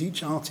languages,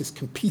 each artist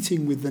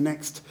competing with the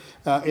next,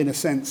 in a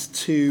sense,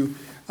 to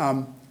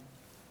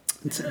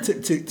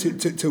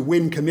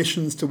win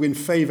commissions, to win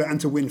favour,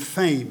 and to win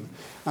fame.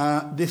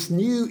 This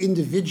new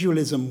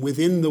individualism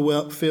within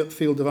the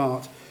field of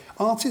art,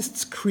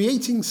 artists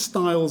creating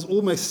styles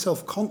almost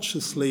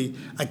self-consciously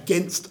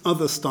against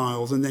other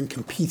styles and then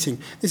competing.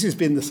 This has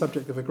been the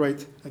subject of a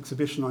great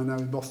exhibition I know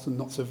in Boston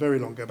not so very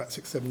long ago, about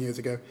 6-7 years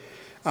ago.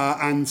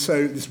 And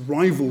so this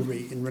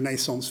rivalry in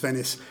Renaissance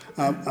Venice,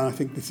 and I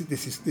think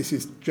this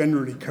is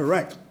generally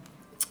correct.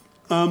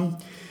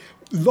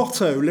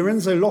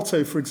 Lorenzo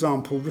Lotto, for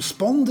example,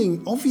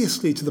 responding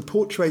obviously to the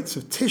portraits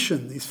of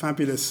Titian, these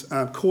fabulous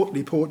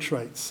courtly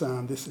portraits.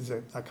 This is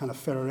a kind of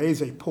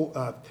Ferrarese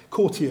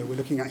courtier we're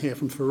looking at here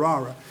from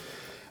Ferrara.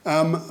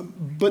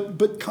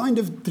 But kind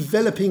of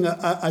developing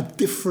a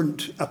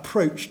different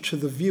approach to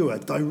the viewer,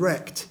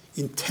 direct,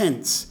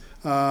 intense,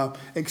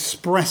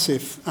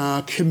 expressive,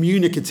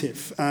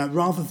 communicative,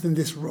 rather than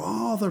this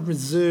rather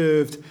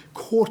reserved,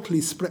 courtly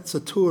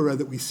sprezzatura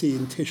that we see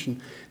in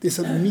Titian, this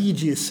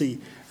immediacy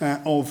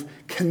of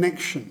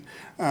connection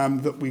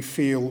that we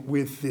feel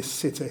with this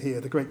sitter here,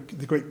 the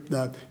great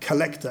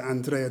collector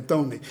Andrea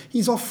Doni.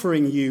 He's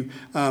offering you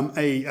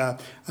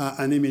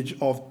an image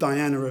of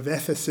Diana of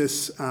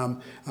Ephesus,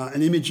 an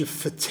image of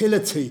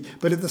fertility,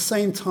 but at the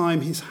same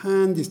time his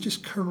hand is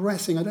just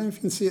caressing, I don't know if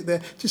you can see it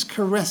there, just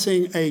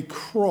caressing a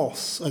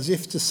cross, as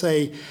if to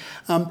say,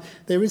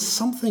 there is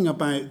something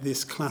about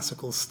this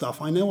classical stuff.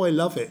 I know I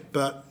love it,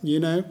 but,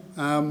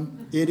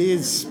 it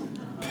is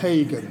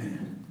pagan.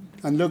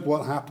 And look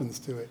what happens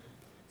to it.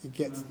 It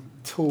gets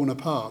torn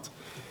apart.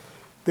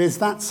 There's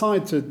that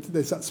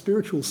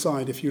spiritual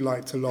side, if you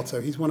like, to Lotto.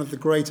 He's one of the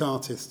great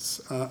artists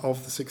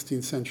of the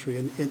 16th century,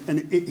 and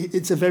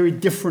it's a very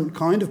different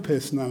kind of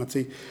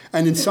personality.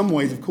 And in some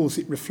ways, of course,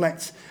 it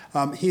reflects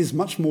his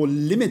much more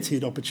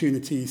limited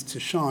opportunities to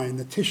shine.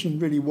 The Titian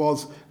really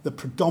was the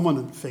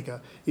predominant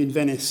figure in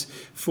Venice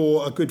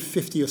for a good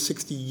 50 or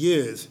 60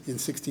 years in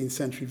 16th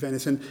century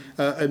Venice, and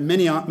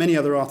many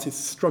other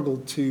artists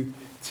struggled to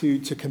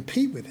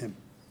compete with him.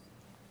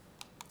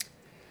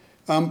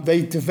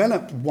 They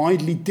developed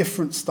widely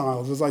different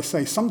styles. As I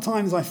say,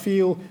 sometimes I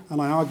feel,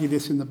 and I argue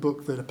this in the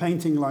book, that a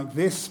painting like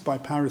this by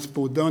Paris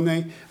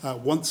Bordone,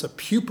 once a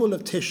pupil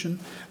of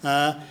Titian,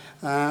 that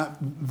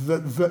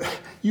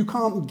you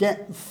can't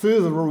get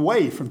further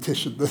away from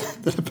Titian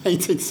than a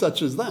painting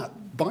such as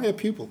that, by a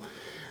pupil.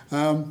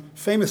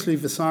 Famously,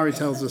 Vasari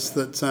tells us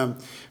that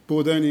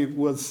Bordone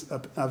was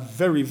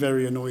very,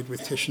 very annoyed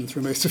with Titian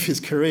through most of his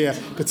career,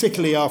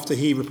 particularly after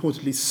he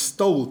reportedly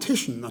stole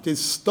Titian, that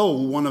is,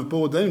 stole one of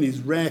Bordone's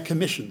rare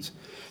commissions.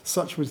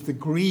 Such was the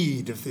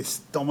greed of this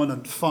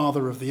dominant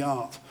father of the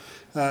art,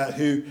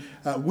 who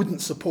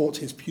wouldn't support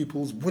his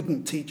pupils,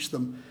 wouldn't teach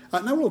them.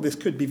 Now, all this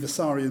could be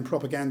Vasarian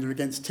propaganda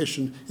against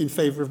Titian in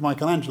favour of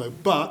Michelangelo,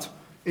 but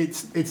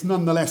it's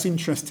nonetheless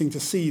interesting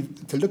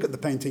to look at the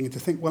painting and to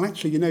think, well,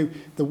 actually,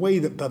 the way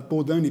that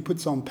Bordone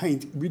puts on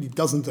paint really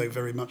doesn't owe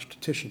very much to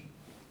Titian.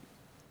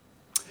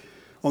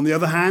 On the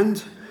other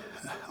hand,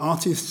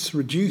 artists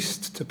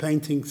reduced to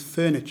painting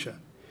furniture,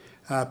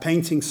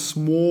 painting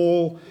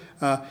small,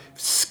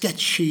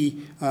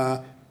 sketchy,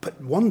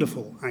 but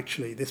wonderful,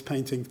 actually, this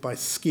painting by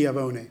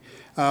Schiavone.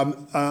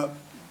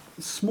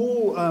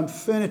 Small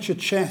furniture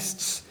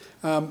chests,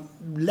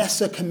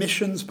 lesser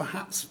commissions,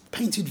 perhaps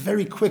painted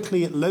very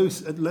quickly at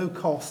low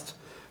cost,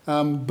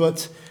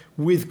 but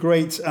with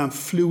great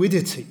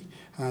fluidity.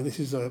 This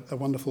is a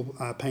wonderful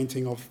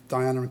painting of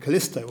Diana and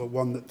Callisto,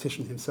 one that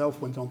Titian himself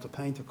went on to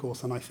paint, of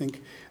course, and I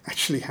think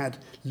actually had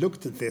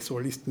looked at this, or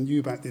at least knew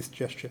about this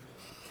gesture.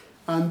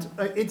 And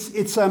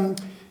it's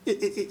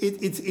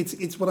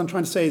what I'm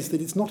trying to say is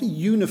that it's not a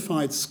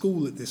unified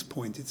school at this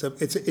point. It's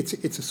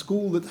a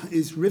school that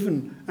is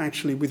riven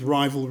actually with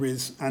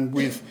rivalries and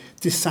with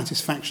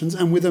dissatisfactions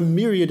and with a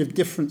myriad of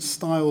different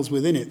styles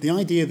within it. The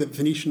idea that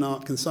Venetian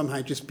art can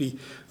somehow just be,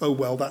 oh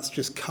well, that's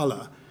just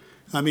colour.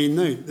 I mean,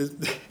 no,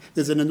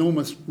 there's an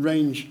enormous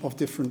range of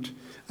different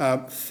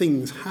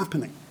things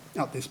happening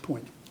at this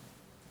point.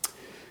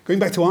 Going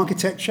back to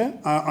architecture,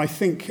 I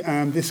think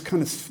this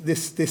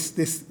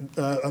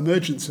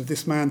emergence of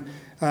this man,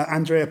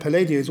 Andrea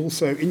Palladio, is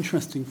also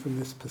interesting from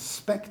this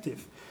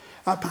perspective.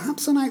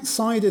 Perhaps an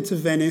outsider to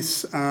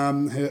Venice,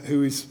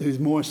 who's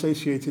more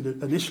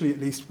associated, initially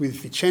at least,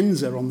 with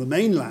Vicenza on the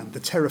mainland,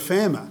 the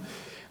terraferma.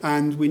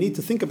 And we need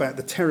to think about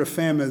the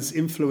terraferma's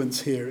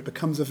influence here. It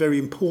becomes a very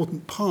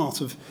important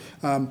part of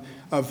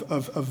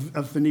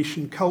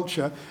Venetian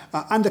culture.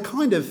 And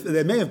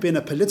there may have been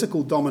a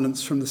political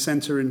dominance from the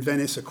centre in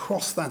Venice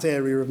across that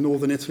area of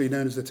northern Italy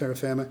known as the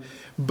terraferma.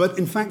 But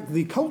in fact,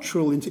 the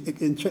cultural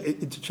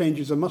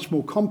interchanges are much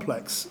more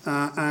complex.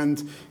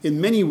 And in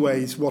many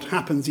ways, what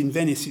happens in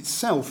Venice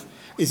itself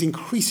is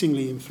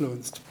increasingly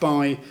influenced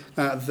by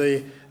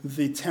the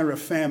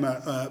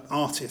terraferma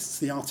artists,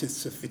 the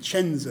artists of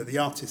Vicenza, the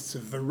artists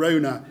of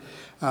Verona,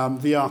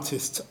 the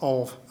artists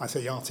of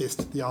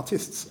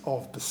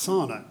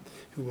Bassano,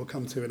 who we'll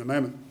come to in a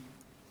moment.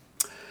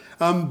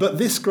 But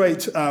this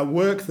great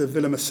work, the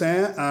Villa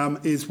Mercer,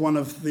 is one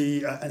of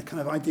the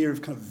kind of idea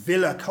of kind of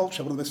villa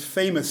culture, one of the most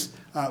famous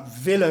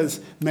villas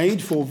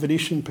made for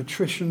Venetian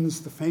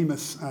patricians, the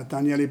famous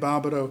Daniele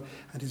Barbaro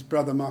and his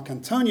brother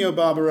Marcantonio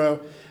Barbaro,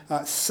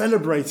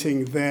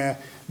 celebrating their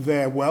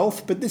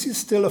wealth. But this is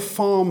still a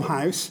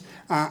farmhouse,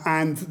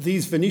 and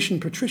these Venetian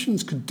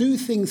patricians could do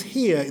things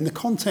here in the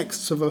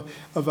context of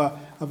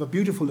a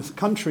beautiful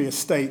country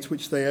estate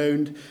which they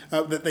owned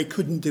that they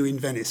couldn't do in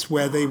Venice,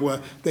 where they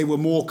were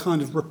more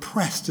kind of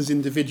repressed as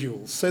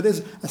individuals. So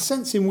there's a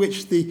sense in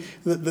which the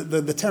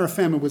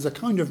terraferma was a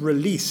kind of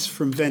release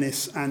from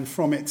Venice and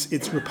from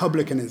its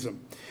republicanism.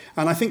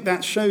 And I think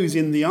that shows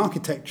in the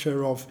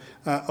architecture of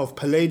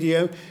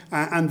Palladio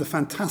and the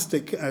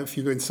fantastic, if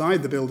you go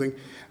inside the building,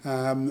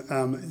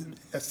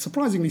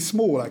 surprisingly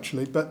small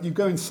actually, but you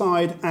go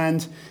inside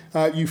and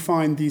you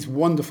find these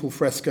wonderful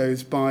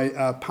frescoes by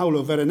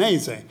Paolo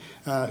Veronese,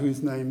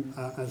 whose name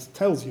as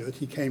tells you that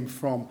he came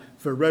from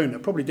Verona,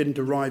 probably didn't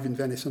arrive in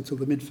Venice until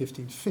the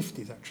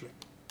mid-1550s actually.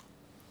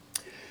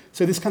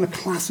 So this kind of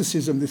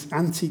classicism, this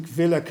antique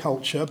villa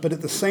culture, but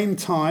at the same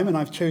time, and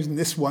I've chosen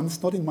this one,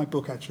 it's not in my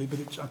book actually, but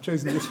I've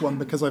chosen this one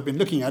because I've been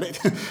looking at it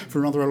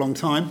for rather a long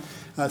time,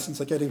 since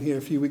I got in here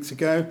a few weeks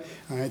ago.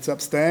 It's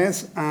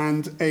upstairs,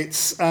 and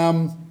it's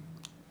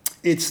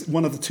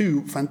one of the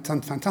two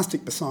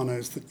fantastic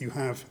Bassanos that you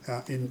have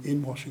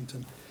in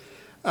Washington.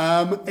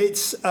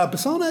 Bassano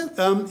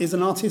is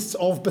an artist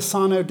of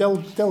Bassano del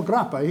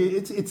Grappa.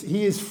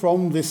 He is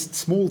from this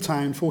small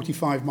town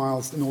 45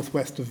 miles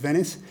northwest of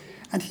Venice,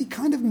 and he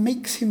kind of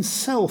makes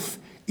himself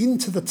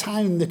into the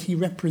town that he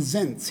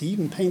represents. He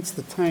even paints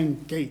the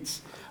town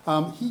gates.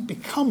 He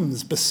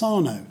becomes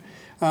Bassano.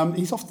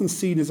 He's often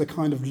seen as a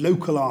kind of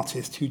local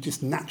artist who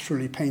just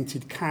naturally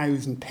painted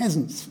cows and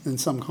peasants in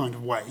some kind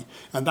of way,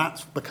 and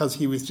that's because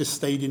he was just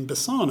stayed in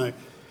Bassano.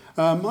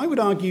 I would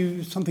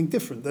argue something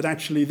different, that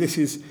actually this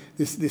is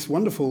this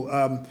wonderful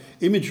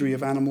imagery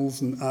of animals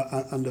and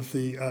of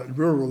the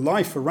rural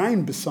life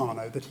around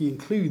Bassano that he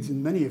includes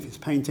in many of his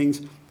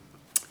paintings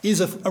is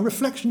a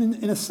reflection,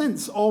 in a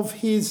sense, of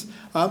his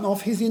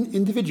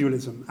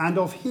individualism and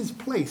of his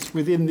place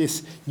within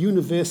this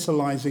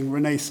universalizing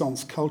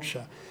Renaissance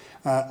culture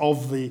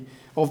of the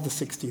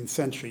 16th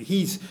century.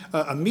 He's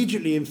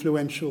immediately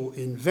influential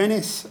in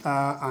Venice,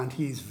 and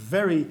he's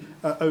very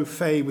au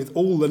fait with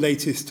all the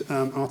latest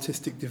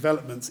artistic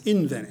developments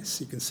in Venice.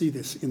 You can see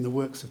this in the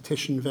works of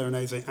Titian,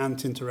 Veronese, and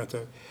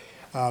Tintoretto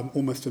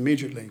almost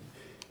immediately.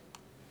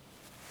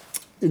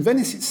 In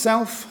Venice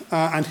itself,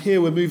 and here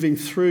we're moving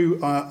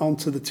through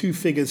onto the two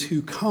figures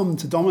who come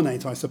to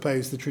dominate, I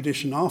suppose, the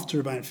tradition after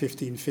about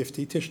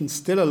 1550. Titian's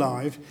still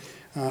alive.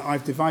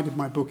 I've divided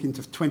my book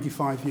into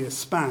 25-year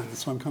spans,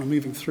 so I'm kind of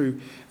moving through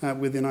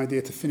with an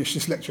idea to finish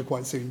this lecture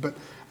quite soon, but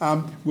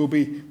we'll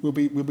be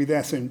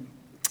there soon.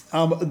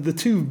 The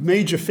two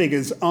major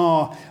figures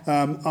are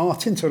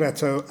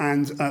Tintoretto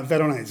and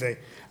Veronese.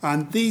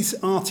 And these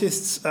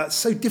artists,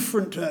 so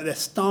different, their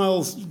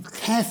styles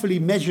carefully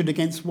measured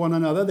against one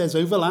another. There's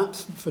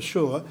overlaps for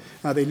sure.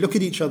 They look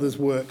at each other's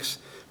works,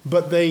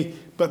 but they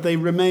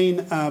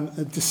remain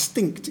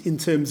distinct in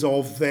terms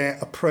of their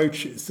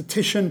approaches. The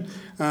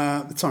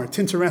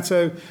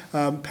Tintoretto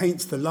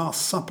paints the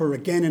Last Supper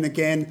again and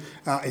again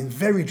in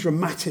very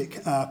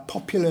dramatic,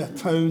 popular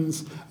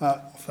tones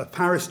for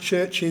parish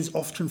churches,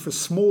 often for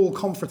small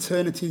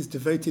confraternities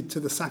devoted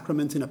to the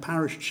sacrament in a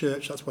parish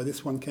church. That's where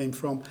this one came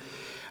from.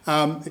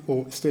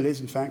 Or still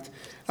is, in fact.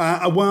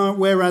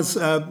 Whereas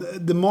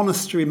the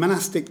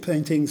monastic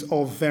paintings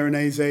of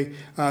Veronese,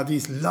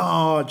 these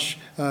large,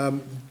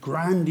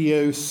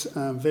 grandiose,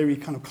 very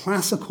kind of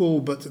classical,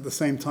 but at the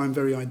same time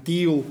very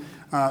ideal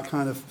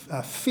kind of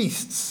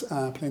feasts,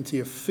 plenty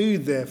of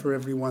food there for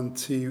everyone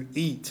to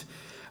eat.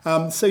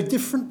 So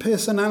different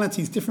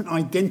personalities, different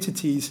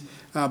identities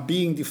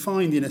being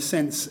defined in a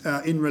sense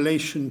in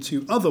relation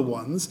to other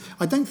ones,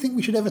 I don't think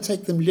we should ever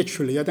take them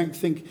literally. I don't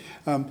think,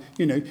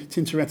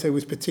 Tintoretto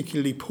was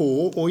particularly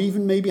poor, or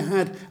even maybe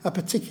had a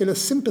particular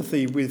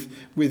sympathy with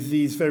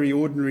these very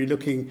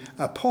ordinary-looking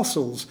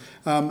apostles.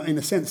 In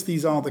a sense,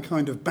 these are the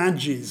kind of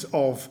badges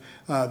of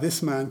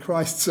this man,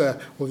 Christ's,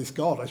 or this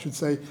God, I should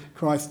say,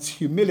 Christ's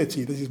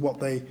humility. This is what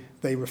they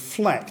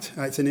reflect.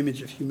 It's an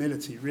image of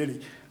humility,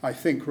 really, I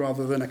think,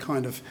 rather than a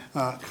kind of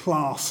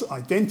class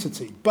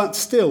identity. But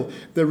still,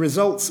 the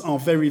results are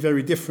very,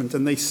 very different,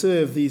 and they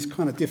serve these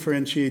kind of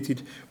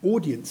differentiated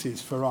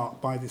audiences for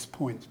art by this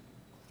point.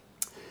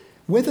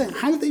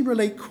 How they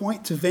relate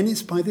quite to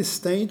Venice by this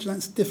stage,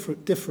 that's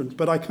different.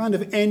 But I kind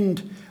of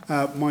end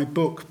my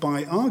book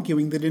by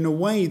arguing that in a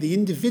way the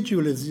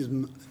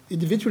individualism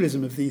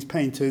of these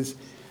painters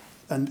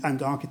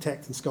and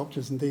architects and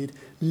sculptors indeed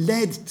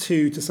led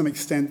to some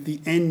extent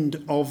the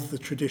end of the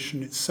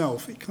tradition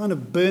itself. It kind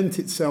of burnt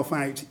itself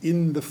out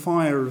in the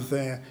fire of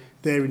their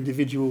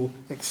individual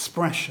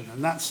expression.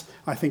 And that's,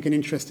 I think, an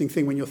interesting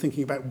thing when you're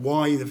thinking about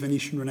why the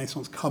Venetian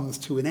Renaissance comes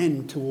to an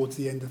end towards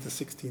the end of the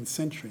 16th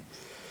century.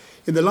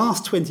 In the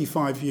last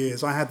 25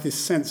 years, I had this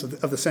sense of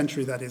the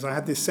century, that is, I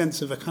had this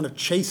sense of a kind of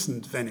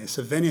chastened Venice,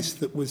 a Venice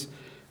that was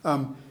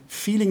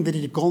feeling that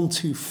it had gone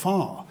too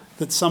far,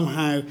 that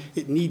somehow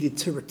it needed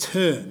to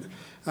return.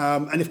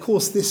 And of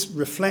course, this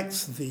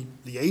reflects the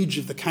age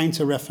of the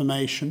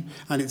Counter-Reformation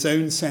and its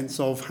own sense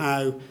of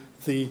how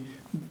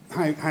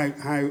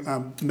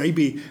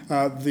maybe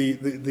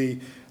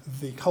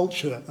the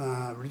culture,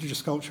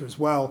 religious culture as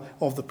well,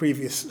 of the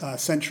previous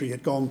century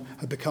had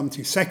become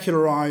too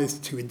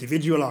secularized, too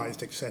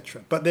individualized,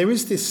 etc. But there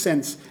is this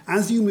sense,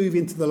 as you move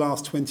into the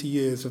last 20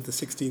 years of the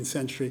 16th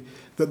century,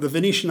 that the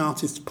Venetian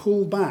artists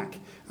pull back,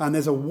 and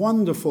there's a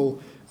wonderful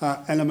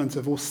element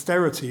of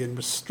austerity and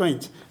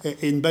restraint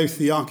in both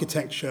the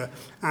architecture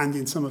and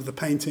in some of the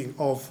painting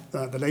of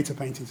the later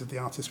paintings of the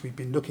artists we've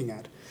been looking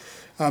at.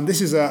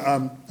 This is,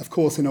 of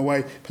course, in a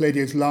way,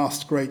 Palladio's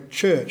last great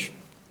church.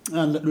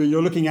 And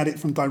you're looking at it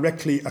from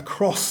directly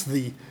across from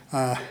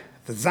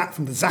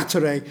the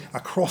Zattere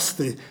across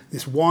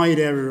this wide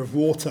area of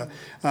water,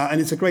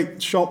 and it's a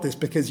great shot, this,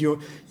 because you're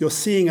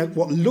seeing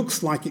what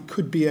looks like it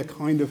could be a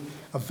kind of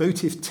a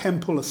votive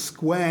temple, a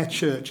square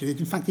church.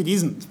 In fact, it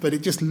isn't, but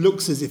it just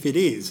looks as if it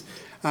is,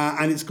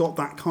 and it's got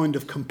that kind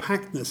of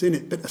compactness in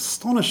it, but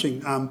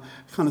astonishing kind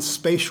of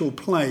spatial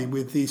play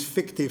with these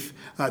fictive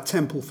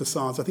temple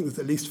facades. I think there's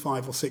at least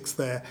 5 or 6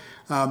 there,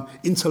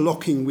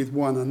 interlocking with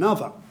one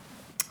another.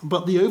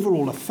 But the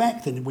overall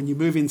effect, and when you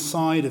move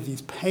inside of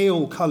these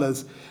pale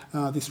colours,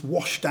 this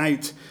washed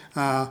out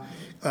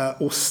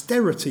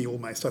austerity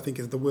almost, I think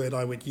is the word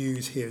I would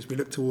use here as we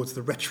look towards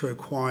the retro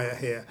choir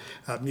here.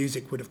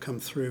 Music would have come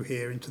through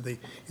here into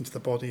the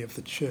body of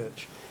the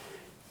church.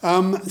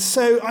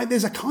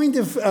 There's a kind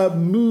of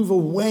move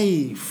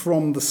away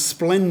from the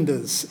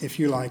splendours, if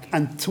you like,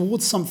 and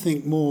towards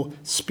something more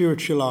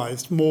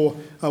spiritualised, more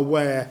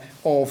aware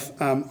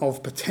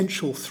of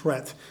potential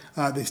threat,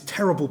 this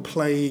terrible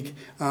plague,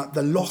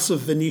 the loss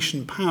of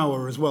Venetian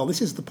power as well.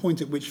 This is the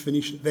point at which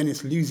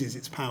Venice loses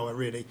its power,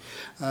 really.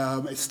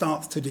 It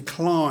starts to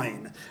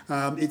decline.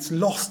 It's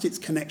lost its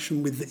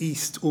connection with the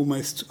East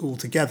almost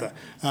altogether,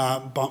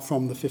 but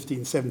from the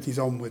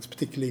 1570s onwards,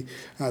 particularly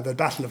the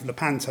Battle of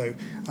Lepanto,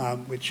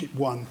 which it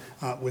won,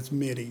 was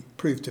merely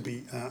proved to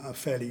be a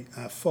fairly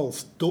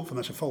false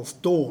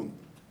dawn.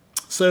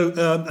 So,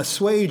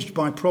 assuaged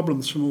by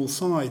problems from all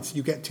sides,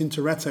 you get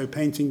Tintoretto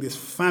painting this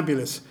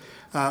fabulous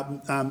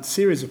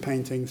series of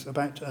paintings,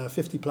 about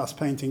 50-plus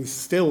paintings,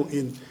 still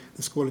in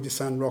the Scuola di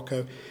San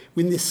Rocco,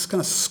 with this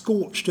kind of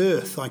scorched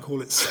earth, I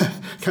call it,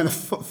 kind of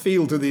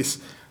feel to these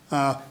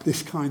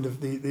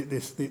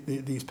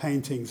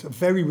paintings. A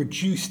very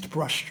reduced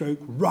brushstroke,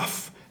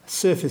 rough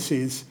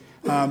surfaces,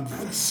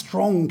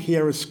 strong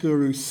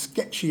chiaroscuro,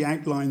 sketchy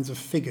outlines of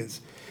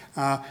figures,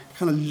 kind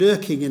of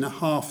lurking in a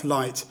half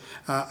light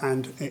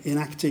and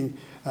enacting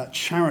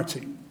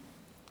charity.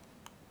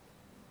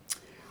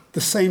 The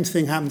same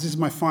thing happens, this is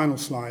my final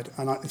slide,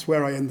 and it's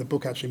where I end the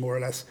book actually, more or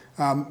less,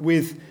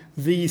 with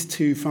these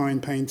 2 fine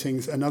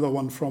paintings, another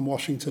one from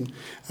Washington,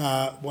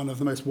 one of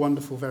the most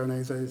wonderful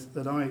Veroneses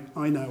that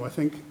I know, I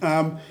think,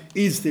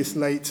 is this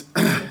late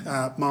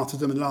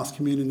Martyrdom and Last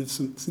Communion of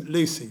St.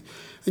 Lucy.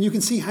 And you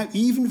can see how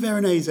even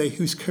Veronese,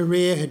 whose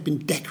career had been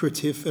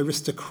decorative,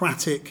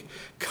 aristocratic,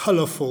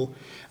 colourful,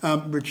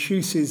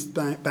 reduces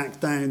back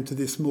down to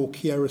this more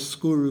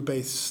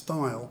chiaroscuro-based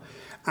style,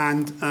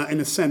 and in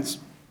a sense,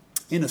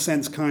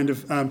 kind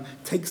of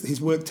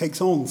his work takes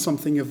on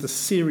something of the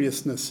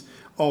seriousness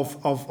of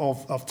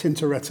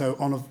Tintoretto,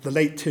 of the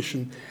late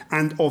Titian,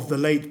 and of the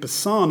late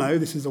Bassano.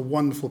 This is a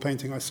wonderful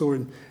painting I saw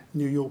in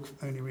New York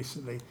only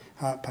recently,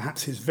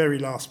 perhaps his very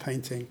last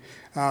painting,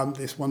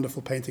 this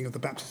wonderful painting of the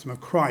Baptism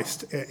of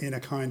Christ in a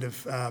kind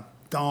of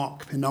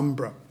dark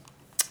penumbra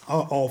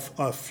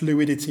of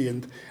fluidity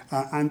and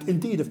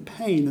indeed of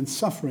pain and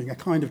suffering, a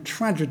kind of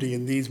tragedy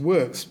in these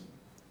works.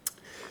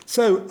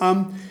 So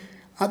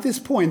at this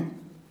point,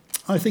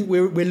 I think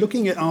we're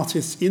looking at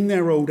artists in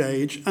their old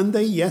age, and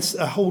they, yes,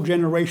 a whole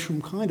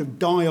generation kind of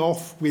die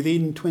off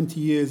within 20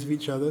 years of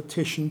each other.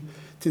 Titian,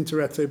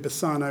 Tintoretto,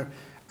 Bassano,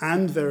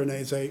 and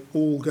Veronese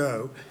all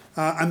go.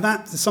 And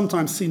that's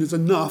sometimes seen as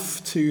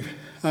enough to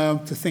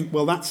think,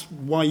 well, that's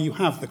why you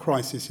have the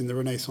crisis in the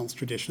Renaissance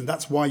tradition.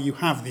 That's why you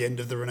have the end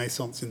of the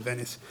Renaissance in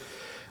Venice.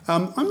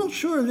 I'm not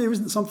sure if there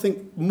isn't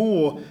something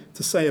more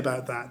to say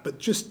about that, but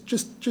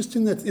just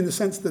in the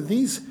sense that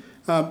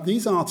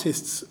these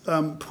artists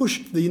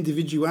pushed the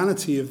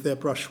individuality of their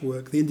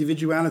brushwork, the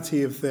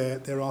individuality of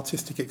their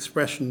artistic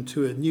expression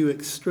to a new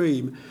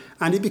extreme,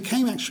 and it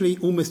became actually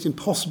almost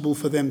impossible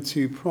for them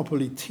to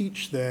properly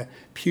teach their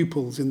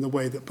pupils in the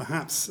way that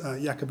perhaps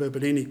Jacopo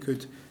Bellini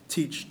could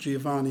teach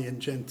Giovanni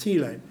and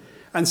Gentile.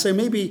 And so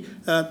maybe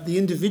the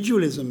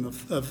individualism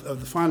of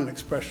the final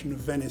expression of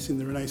Venice in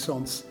the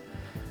Renaissance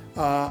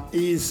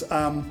is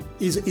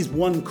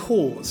one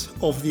cause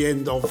of the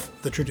end of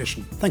the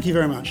tradition. Thank you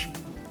very much.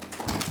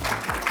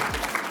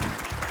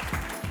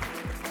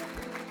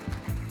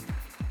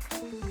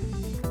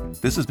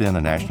 This has been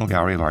a National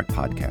Gallery of Art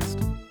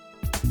podcast.